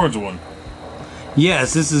is the orange one.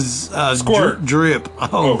 Yes, this is Squirt. drip.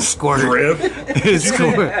 Oh, squirt. Drip. It's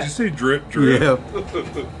squirt. Did you say drip, drip? Yeah.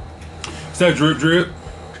 Is that drip, drip?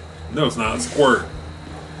 No, it's not. It's squirt.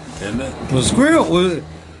 Isn't it? Well, squirt.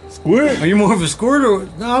 Squirt. Are you more of a squirt or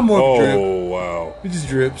no? I'm more of a drip. Oh, wow. It just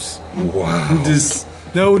drips. Wow. Just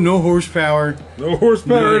no horsepower. No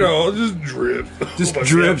horsepower at No. all. Just drip. Just Oh my God,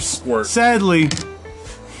 drips. Squirt. Sadly,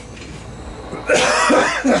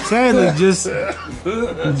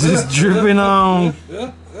 just dripping on.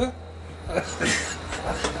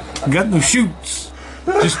 Got no shoots.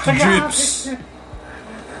 Just the drips.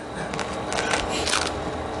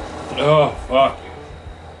 Oh, fuck.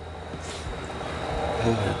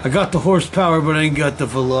 I got the horsepower, but I ain't got the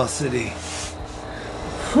velocity.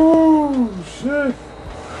 Oh, shit.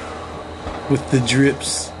 With the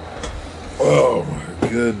drips. Oh, my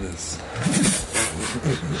goodness.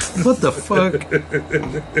 What the fuck?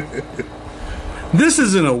 This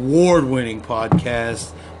is an award-winning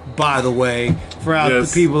podcast, by the way, for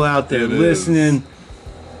Yes, the people out there it is. listening.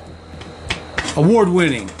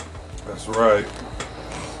 Award-winning. That's right.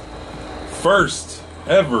 First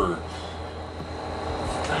ever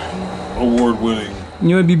award-winning. You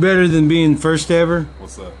know, it'd be better than being first ever,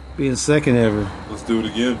 What's that? being second ever. Let's do it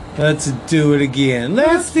again. Let's do it again.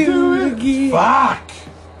 Let's do it again. Fuck.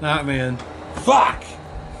 Not man. Fuck.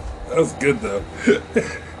 That was good though.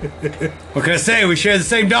 What can I say? We share the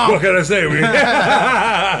same What dog. can I say?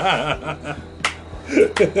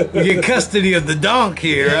 We get custody of the donk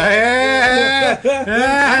here.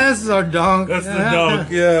 This is our donk. That's the dunk.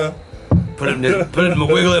 Yeah. Put him to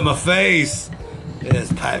wiggle at my face.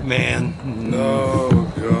 Yes, pipe man. Oh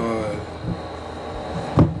god.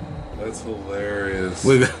 That's hilarious.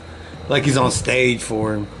 Wiggle, like he's on stage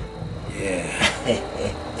for him. Yeah.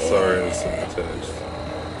 Sorry, that's so text.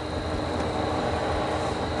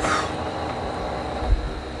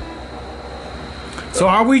 So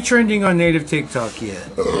are we trending on native TikTok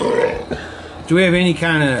yet? Do we have any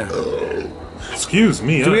kind of Excuse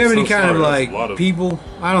me. Do we I'm have any so kind of sorry. That's a lot like people?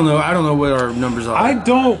 I don't know. I don't know what our numbers are. I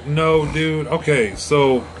don't know, dude. Okay,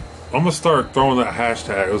 so I'm gonna start throwing that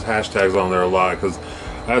hashtag. Those hashtags on there a lot because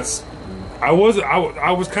that's. I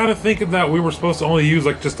was kind of thinking that we were supposed to only use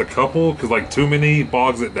like just a couple because like too many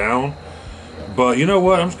bogs it down. But you know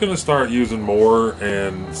what? I'm just gonna start using more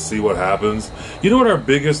and see what happens. You know what our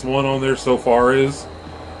biggest one on there so far is?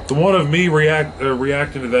 The one of me reacting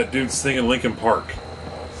to that dude singing Linkin Park,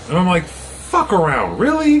 and I'm like, "Fuck around,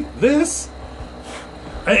 really? This?"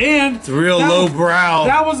 And It's real lowbrow.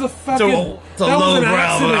 That was a fucking. It's a that was an lowbrow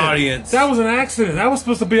accident. audience. That was an accident. That was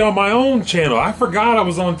supposed to be on my own channel. I forgot I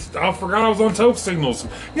was on Toke Signals. You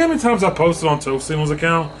know how many times I posted on Toke Signals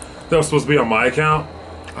account that was supposed to be on my account?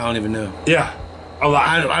 I don't even know. Yeah, a lot.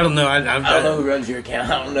 I don't know. I don't know who runs your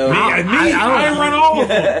account. I don't know. I run all of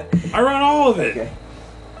them. I run all of it. Okay.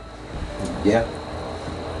 Yeah.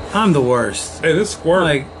 I'm the worst. Hey, this squirt.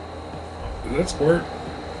 Like, Is that squirt?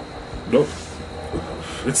 Nope.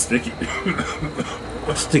 It's sticky.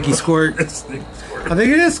 sticky squirt. It's sticky squirt. I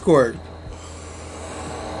think it is squirt.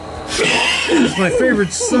 It's my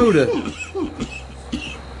favorite soda.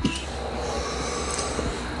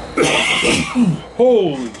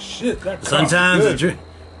 Holy shit! That Sometimes good.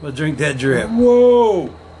 I'll drink that drip. Whoa!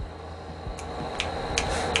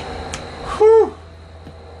 Whew.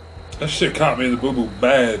 That shit caught me in the boo boo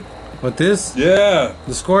bad. What this? Yeah,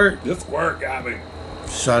 The squirt? this squirt got me.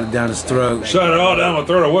 Shot it down his throat. Shot it all down my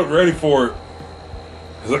throat. I wasn't ready for it.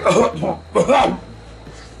 It's like,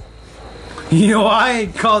 You know why I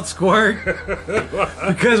call it squirt?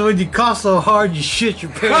 Because when you cough so hard, you shit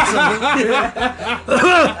your pants.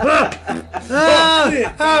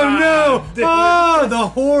 Oh no! Oh, the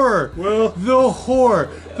horror! Well, The horror!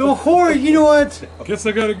 The horror! You know what? guess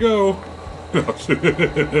I gotta go.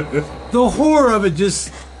 The horror of it,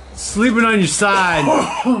 just sleeping on your side.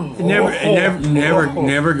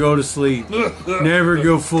 Never go to sleep. Never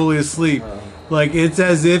go fully asleep. Like, it's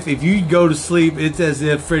as if you go to sleep, it's as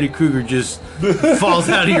if Freddy Krueger just falls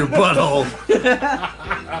out of your butthole.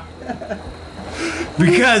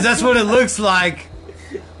 Because that's what it looks like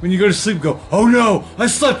when you go to sleep. Go, oh no, I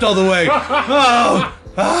slept all the way. Oh,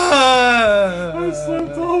 I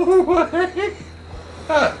slept all the way.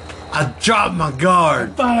 I dropped my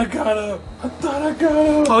guard. Thought I got up. I thought I got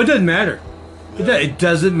up. Oh, it doesn't matter. It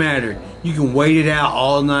doesn't matter. You can wait it out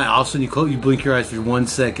all night. All of a sudden, you blink your eyes for 1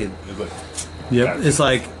 second. It's like, Yep, it's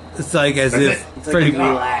like as if It's Freddie. like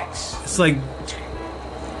relax. It's like,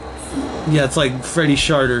 yeah, it's like Freddie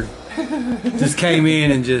Charter just came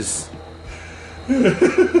in and just.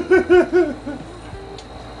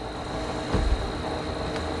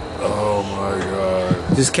 oh my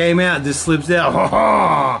god. Just came out, just slips out. Ha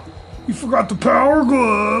ha! You forgot the power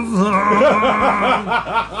glove.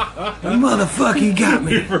 You motherfucking got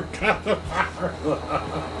me. Forgot the power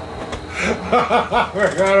glove. I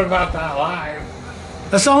forgot about that line.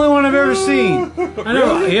 That's the only one I've ever seen. I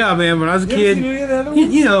know. Really? Yeah, man. When I was a You kid, ever seen any other you,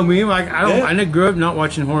 ones? you know me. Like I don't. Yeah. I never grew up not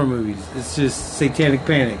watching horror movies. It's just Satanic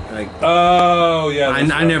Panic. Like Oh yeah.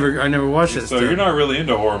 that's I right. never watched that So stuff. you're not really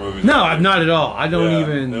into horror movies. No, are I'm you? not at all. I don't Yeah,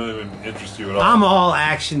 even. They don't even interest you at all. I'm all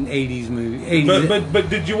action 80s movie. 80s. But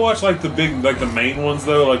did you watch like the main ones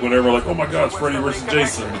though? Like whenever like, oh my god, it's Freddy vs.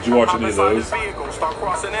 Jason. Did you watch any of those?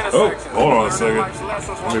 Oh, hold on a second.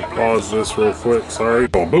 Let me pause this real quick. Sorry.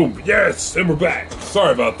 Boom, boom. Yes, and we're back.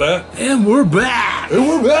 Sorry about that. And we're back. And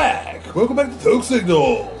we're back. Welcome back to Toke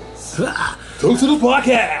Signals. Toke Signals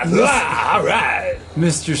podcast. All right.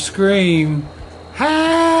 Mr. Scream.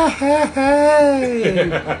 Ha ha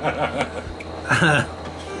ha.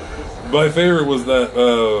 My favorite was that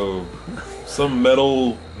some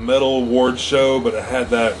metal award show, but it had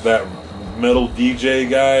that metal DJ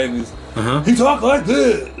guy, and he talked like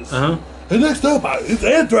this. And next up, it's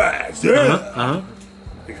Anthrax. Yeah.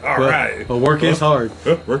 All right. But work is hard.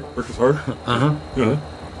 Yeah, work is hard.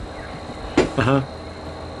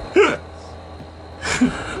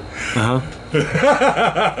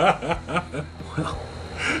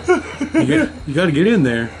 You got to get in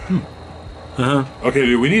there. Okay,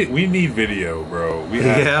 dude, we need video, bro. We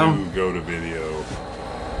have to go to video.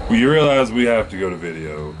 We realize we have to go to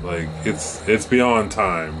video. Like it's beyond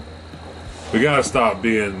time. We gotta stop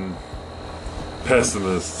being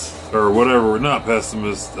pessimists or whatever. We're not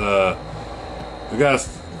pessimists. We gotta,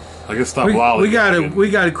 I guess, stop lollygagging. We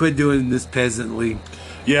gotta quit doing this peasantly.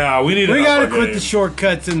 Yeah, we need. We up gotta our quit game. the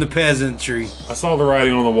shortcuts in the peasantry. I saw the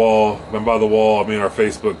writing on the wall, and by the wall, I mean our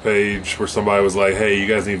Facebook page, where somebody was like, "Hey, you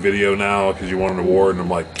guys need video now because you won an award," and I'm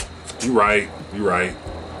like, "You're right. You're right.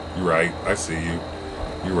 You're right. I see you.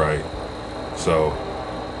 You're right." So,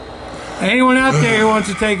 Anyone out there who wants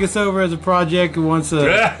to take us over as a project, who wants to,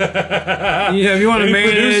 if you want to Any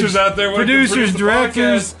manage, producers out there wanna producers, produce the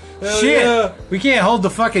directors, podcast? shit, Yeah. we can't hold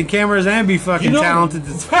the fucking cameras and be fucking You know- talented at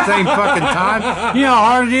the same fucking time. You know how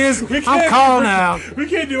hard it is? We I'm can't- calling out. We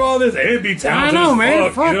can't do all this and be talented. I know, as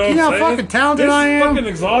man. Fuck, you know you know what how I'm fucking saying? talented This I is am? fucking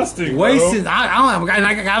exhausting. Wasted. Bro. I don't have, and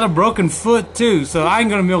I got a broken foot too, so I ain't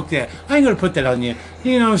gonna milk that. I ain't gonna put that on you.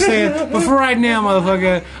 You know what I'm saying? But for right now,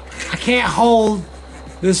 motherfucker, I can't hold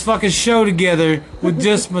this fucking show together with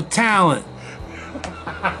just my talent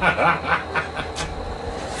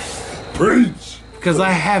Preach. because I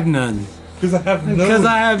have none. Because I have no. Because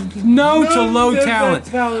I have no to None low of that talent.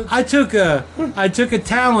 talent. I took a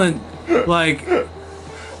talent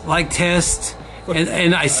like test,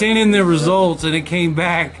 and I sent in the results, and it came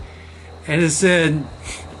back, and it said,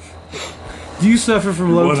 "Do you suffer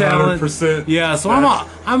from low talent?" 100%. Yeah. So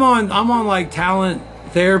I'm on like talent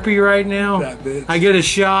therapy right now. That bitch. I get a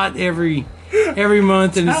shot every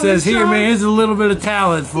month, and it Talent says, "Here, shot? man, here's a little bit of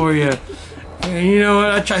talent for you." And you know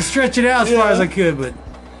what? I try to stretch it out as far Yeah. as I could, but.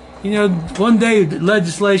 You know, one day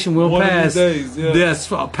legislation will One of pass. these days, yeah. That's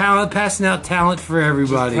passing out talent for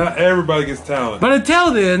everybody. Not everybody gets talent. But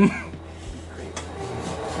until then,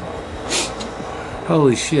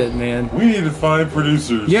 holy shit, man! We need to find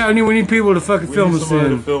producers. Yeah, we need people to fucking We film need us somebody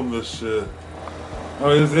to in. film this shit. I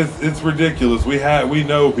mean, it's ridiculous. We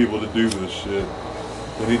know people to do this shit.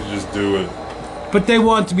 We need to just do it. But they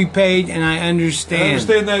want to be paid, and I understand. I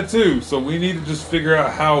understand that too. So we need to just figure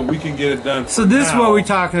out how we can get it done. So this is what now. we're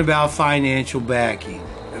talking about: financial backing.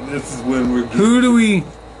 And this is when we're.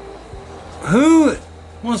 Who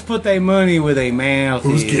wants to put their money where their mouth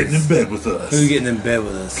Who's is? getting in bed with us? Who's getting in bed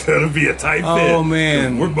with us? Gonna be a tight fit. Oh,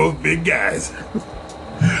 man. We're both big guys.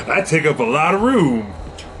 I take up a lot of room.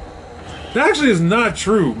 That actually is not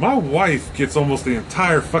true. My wife gets almost the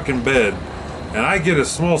entire fucking bed, and I get a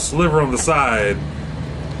small sliver on the side.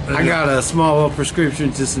 I got a small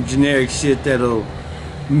prescription to some generic shit that'll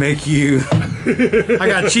make you. I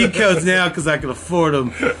got cheat codes now because I can afford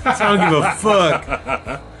them. So I don't give a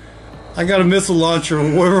fuck. I got a missile launcher.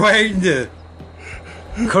 We're waiting to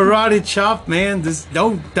karate chop, man. Just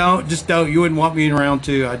don't. You wouldn't want me in round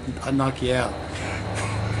two. I'd knock you out.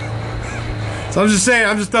 So I'm just saying.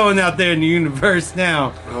 I'm just throwing it out there in the universe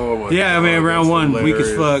now. Oh my Yeah, God, man. Round that's one, weak as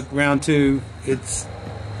hilarious. fuck. Round two, it's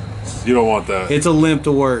You don't want that. a limp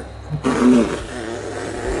to work.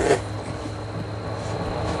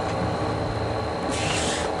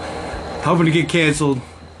 Hoping to get canceled.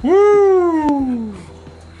 Woo!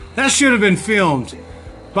 That should have been filmed.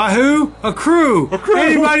 By who? A crew.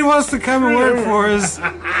 Anybody wants to come and work for us.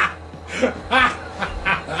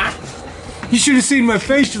 You should have seen my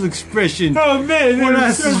facial expression. Oh man, When that I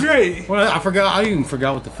was so s- great. Well, I even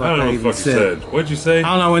forgot what the fuck I don't know I what even the fuck you said. said. What'd you say? I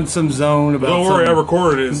don't know, in some zone about Don't worry, I something.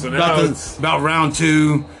 recorded it, so now about, it's. about round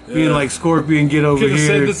two, being Yeah. like Scorpion, get over Could have here.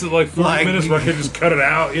 said this is like 40 Like- minutes where I could just cut it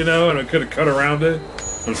out, you know, and I could have cut around it.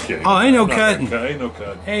 I'm just kidding. Oh, ain't no I'm not gonna cutting. cut. Ain't no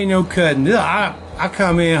cut. Ain't no cutting. I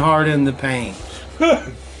come in hard in the paint.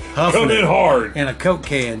 Huffing Come in it. hard. And a Coke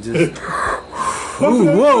can just. Ooh,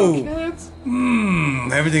 whoa.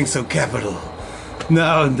 Everything's so capital.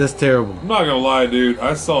 No, that's terrible. I'm not gonna lie, dude.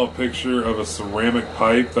 I saw a picture of a ceramic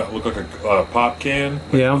pipe that looked like a pop can,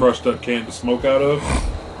 like Yeah. a crushed up can to smoke out of,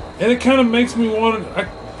 and it kind of makes me want to.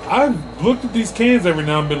 I've looked at these cans every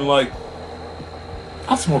now and been like,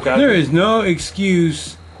 I'll smoke out. There of is no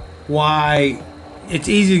excuse why it's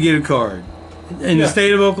easy to get a card. In Yeah. the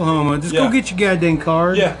state of Oklahoma, just go Yeah. get your goddamn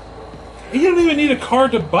card. Yeah, you don't even need a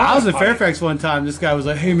card to buy. I was a in pipe. Fairfax one time. This guy was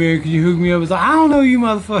like, "Hey man, can you hook me up?" I was like, "I don't know you,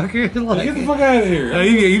 motherfucker." Like, Get the fuck out of here.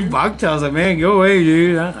 I was like, "Man, go away,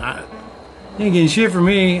 dude. You ain't getting shit from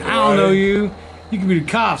me. I don't know Right. you. You could be the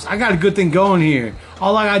cops. I got a good thing going here.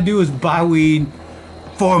 All I gotta do is buy weed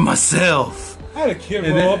for myself." I had a kid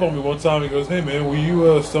And roll then- up on me one time. He goes, "Hey man, will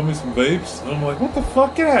you sell me some vapes?" And I'm like, "What the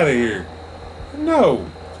fuck? Get out of here!" No,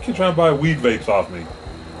 this kid trying to buy weed vapes off me.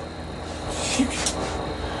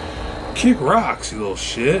 Kick rocks, you little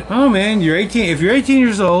shit. Oh man, you're 18. If you're 18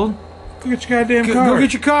 years old, Go get your goddamn go card.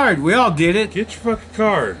 get your card. We all did it. Get your fucking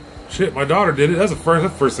card. Shit, my daughter did it. That's the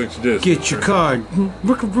first thing she did. Get your card.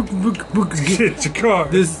 Get your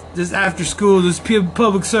card. This after school, this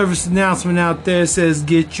public service announcement out there says,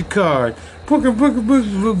 "Get your card." Get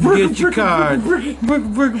your card.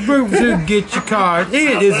 Get your card.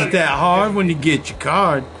 It isn't that hard when you get your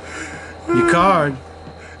card. Your card.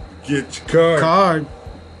 Get your card. Card.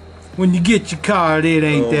 When you get your card, it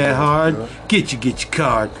ain't that hard. Get your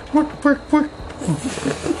card.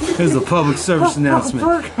 Here's a public service announcement.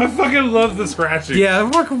 I fucking love the scratching. Yeah,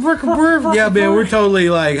 yeah, man, we're totally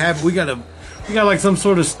like happy. We got like some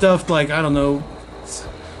sort of stuffed, like, I don't know,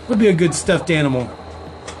 would be a good stuffed animal?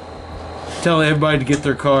 Tell everybody to get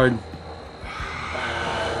their card.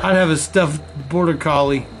 I'd have a stuffed border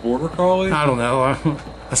collie. Border collie? I don't know.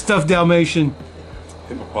 A stuffed Dalmatian.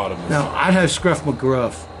 Hippopotamus. No, I'd have Scruff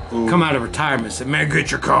McGruff Ooh. come out of retirement and say, man,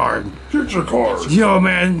 get your card. Get your card. Yo,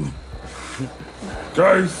 man,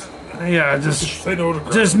 Guys, yeah, just say no to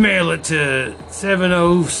crap. just mail it to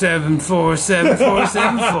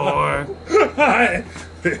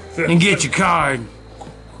 707474474 and get your card.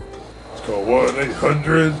 It's called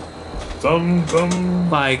 1-800 some.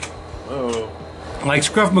 Like Oh,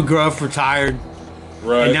 Scruff McGruff retired,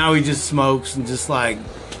 right. and now he just smokes and just like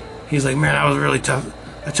he's like, man, I was really tough.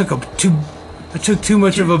 I took too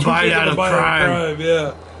much of a bite out of crime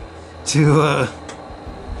Yeah. to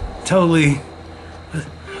totally.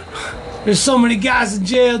 There's so many guys in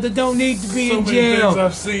jail that don't need to be So in many jail. things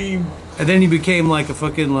I've seen. And then he became like a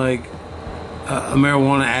fucking like a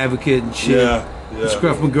marijuana advocate and shit. Yeah.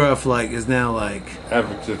 Scruff McGruff like is now like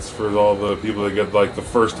Advocates for all the people that get like the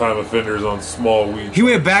first time offenders on small weed. he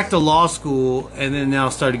went back to law school and then now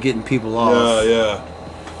started getting people off. Yeah.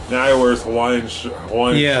 Now he wears Hawaiian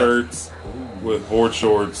Yeah. shirts with board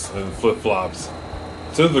shorts and flip flops.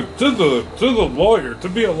 To the lawyer, to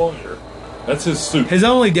be a lawyer. That's his suit. His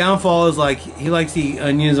only downfall is like he likes to eat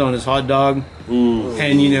onions on his hot dog, Ooh,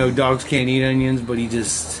 and you know dogs can't eat onions, but he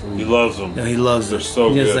just he loves them. he loves They're it. so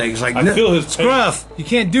He just good. He's like I "No, feel his pain." Scruff, you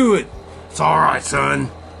can't do it. It's all right, son.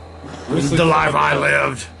 This is the life I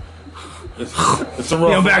lived. It's a You know,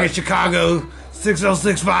 rough back in life. Chicago,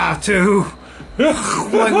 60652. Like,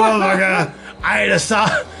 well, like, I ate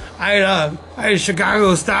a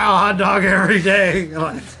Chicago style hot dog every day.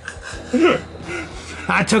 Like,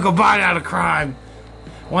 I took a bite out of crime.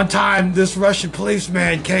 One time, this Russian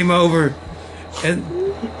policeman came over, and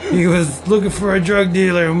he was looking for a drug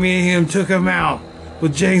dealer, and me and him took him out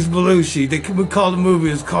with James Belushi. We called the movie.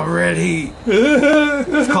 It's called Red Heat.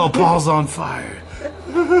 It's called Paul's on Fire.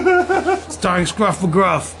 Starring Scruff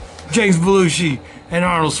McGruff, James Belushi, and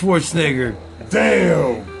Arnold Schwarzenegger.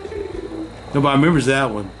 Damn. Nobody remembers that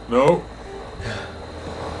one. No.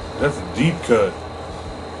 That's a deep cut.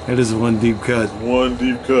 That is one deep cut. One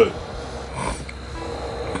deep cut.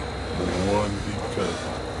 One deep cut.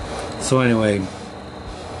 So anyway,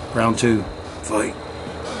 round 2, fight.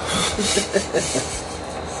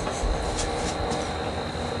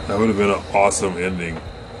 That would have been an awesome ending.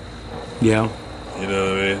 Yeah. You know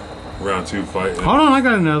what I mean? Round 2 fight. Hold on, I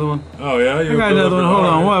got another one. Oh yeah, I got another one. Hold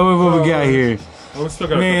on. What we got here? Oh, we still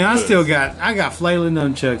got a Man, couple I got flailing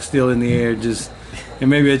nunchucks still in the air, just and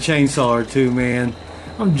maybe a chainsaw or two, man.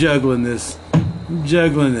 I'm juggling this.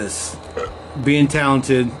 Being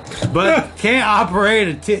talented, but can't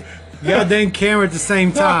operate a goddamn camera at the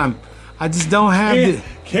same time. I just don't have the.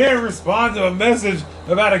 Can't respond to a message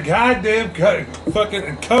about a goddamn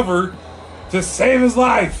fucking cover to save his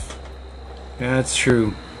life. Yeah, that's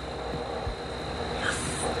true.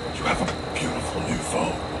 You have a beautiful new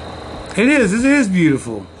phone. It is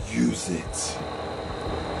beautiful. Use it.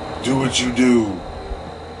 Do what you do.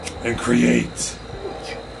 And create.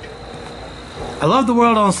 I love the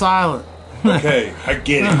world on silent. Okay, I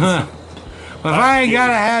get it. But if I ain't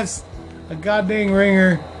gotta have a goddamn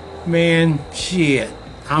ringer, man, shit,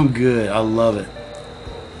 I'm good. I love it.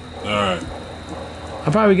 Alright.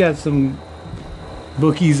 I probably got some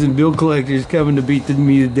bookies and bill collectors coming to beat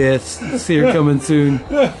me to death. See her coming soon.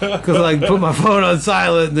 Because I put my phone on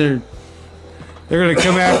silent and they're going to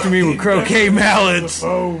come after me with croquet mallets.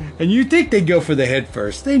 Phone. And you think they go for the head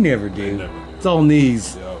first. They never do. never do. It's all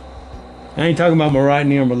knees. Yep. I ain't talking about my right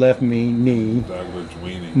knee or my left knee, Douglas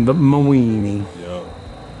weenie. but my weenie. Yep.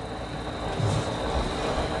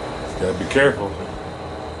 Gotta be careful.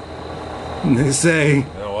 And they say, I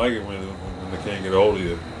don't like it when they can't get a hold of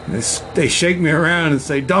you. they shake me around and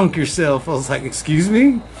say, dunk yourself. I was like, excuse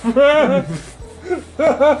me? You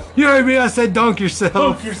heard me, I said dunk yourself.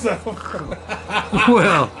 Dunk yourself.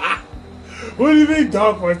 Well, What do you mean,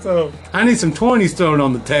 dunk myself? I need some 20s thrown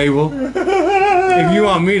on the table. If you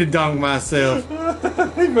want me to dunk myself.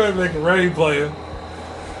 He better make a rain plan.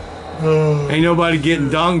 Ain't nobody getting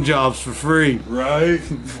dunk jobs for free. Right?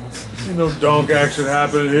 Ain't no dunk action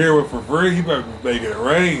happening here for free. You better make it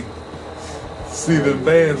rain. See them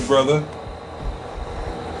bands, brother.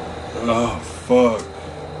 Oh, fuck.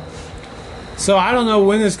 So I don't know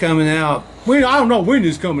when this coming out. I don't know when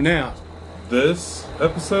this coming out. This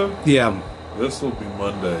episode? Yeah. This will be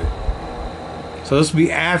Monday. So this will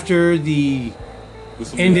be after the...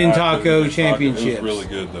 This will be Indian after Taco the Championships. It was really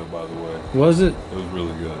good, though, by the way. Was it? It was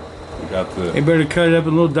really good. We got They the... better cut it up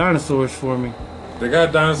in little dinosaurs for me. They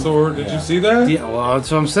got dinosaur. Did you see that? Yeah, well,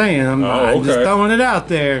 that's what I'm saying. I just okay. throwing it out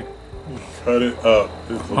there. Cut it up.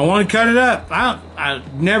 I want to cut it up. I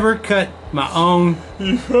never cut my own.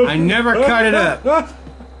 I never cut it up.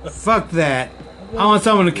 Fuck that. I want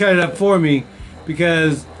someone to cut it up for me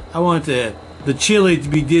because I want the chili to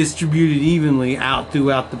be distributed evenly out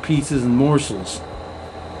throughout the pieces and morsels.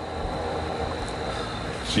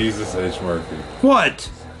 Jesus H. Murphy. What?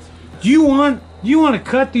 Do you want to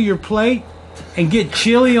cut through your plate and get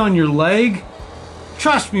chili on your leg?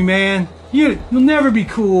 Trust me, man. You'll never be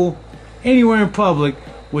cool anywhere in public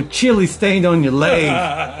with chili stained on your leg.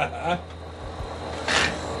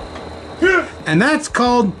 And that's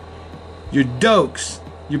called your dokes.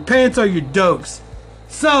 Your pants are your dokes.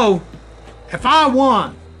 So, if I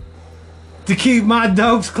want to keep my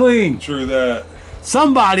dokes clean, True that.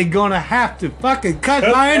 somebody gonna have to fucking cut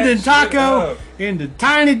my that Indian shit taco up. into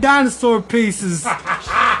tiny dinosaur pieces.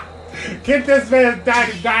 Get this man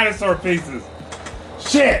tiny dinosaur pieces.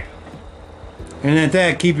 Shit. And at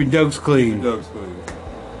that, keep your dokes clean. Dogs, please.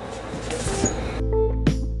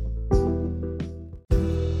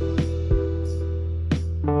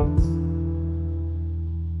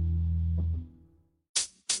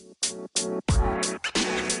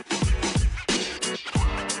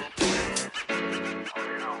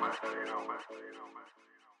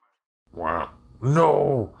 Wow.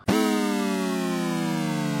 No.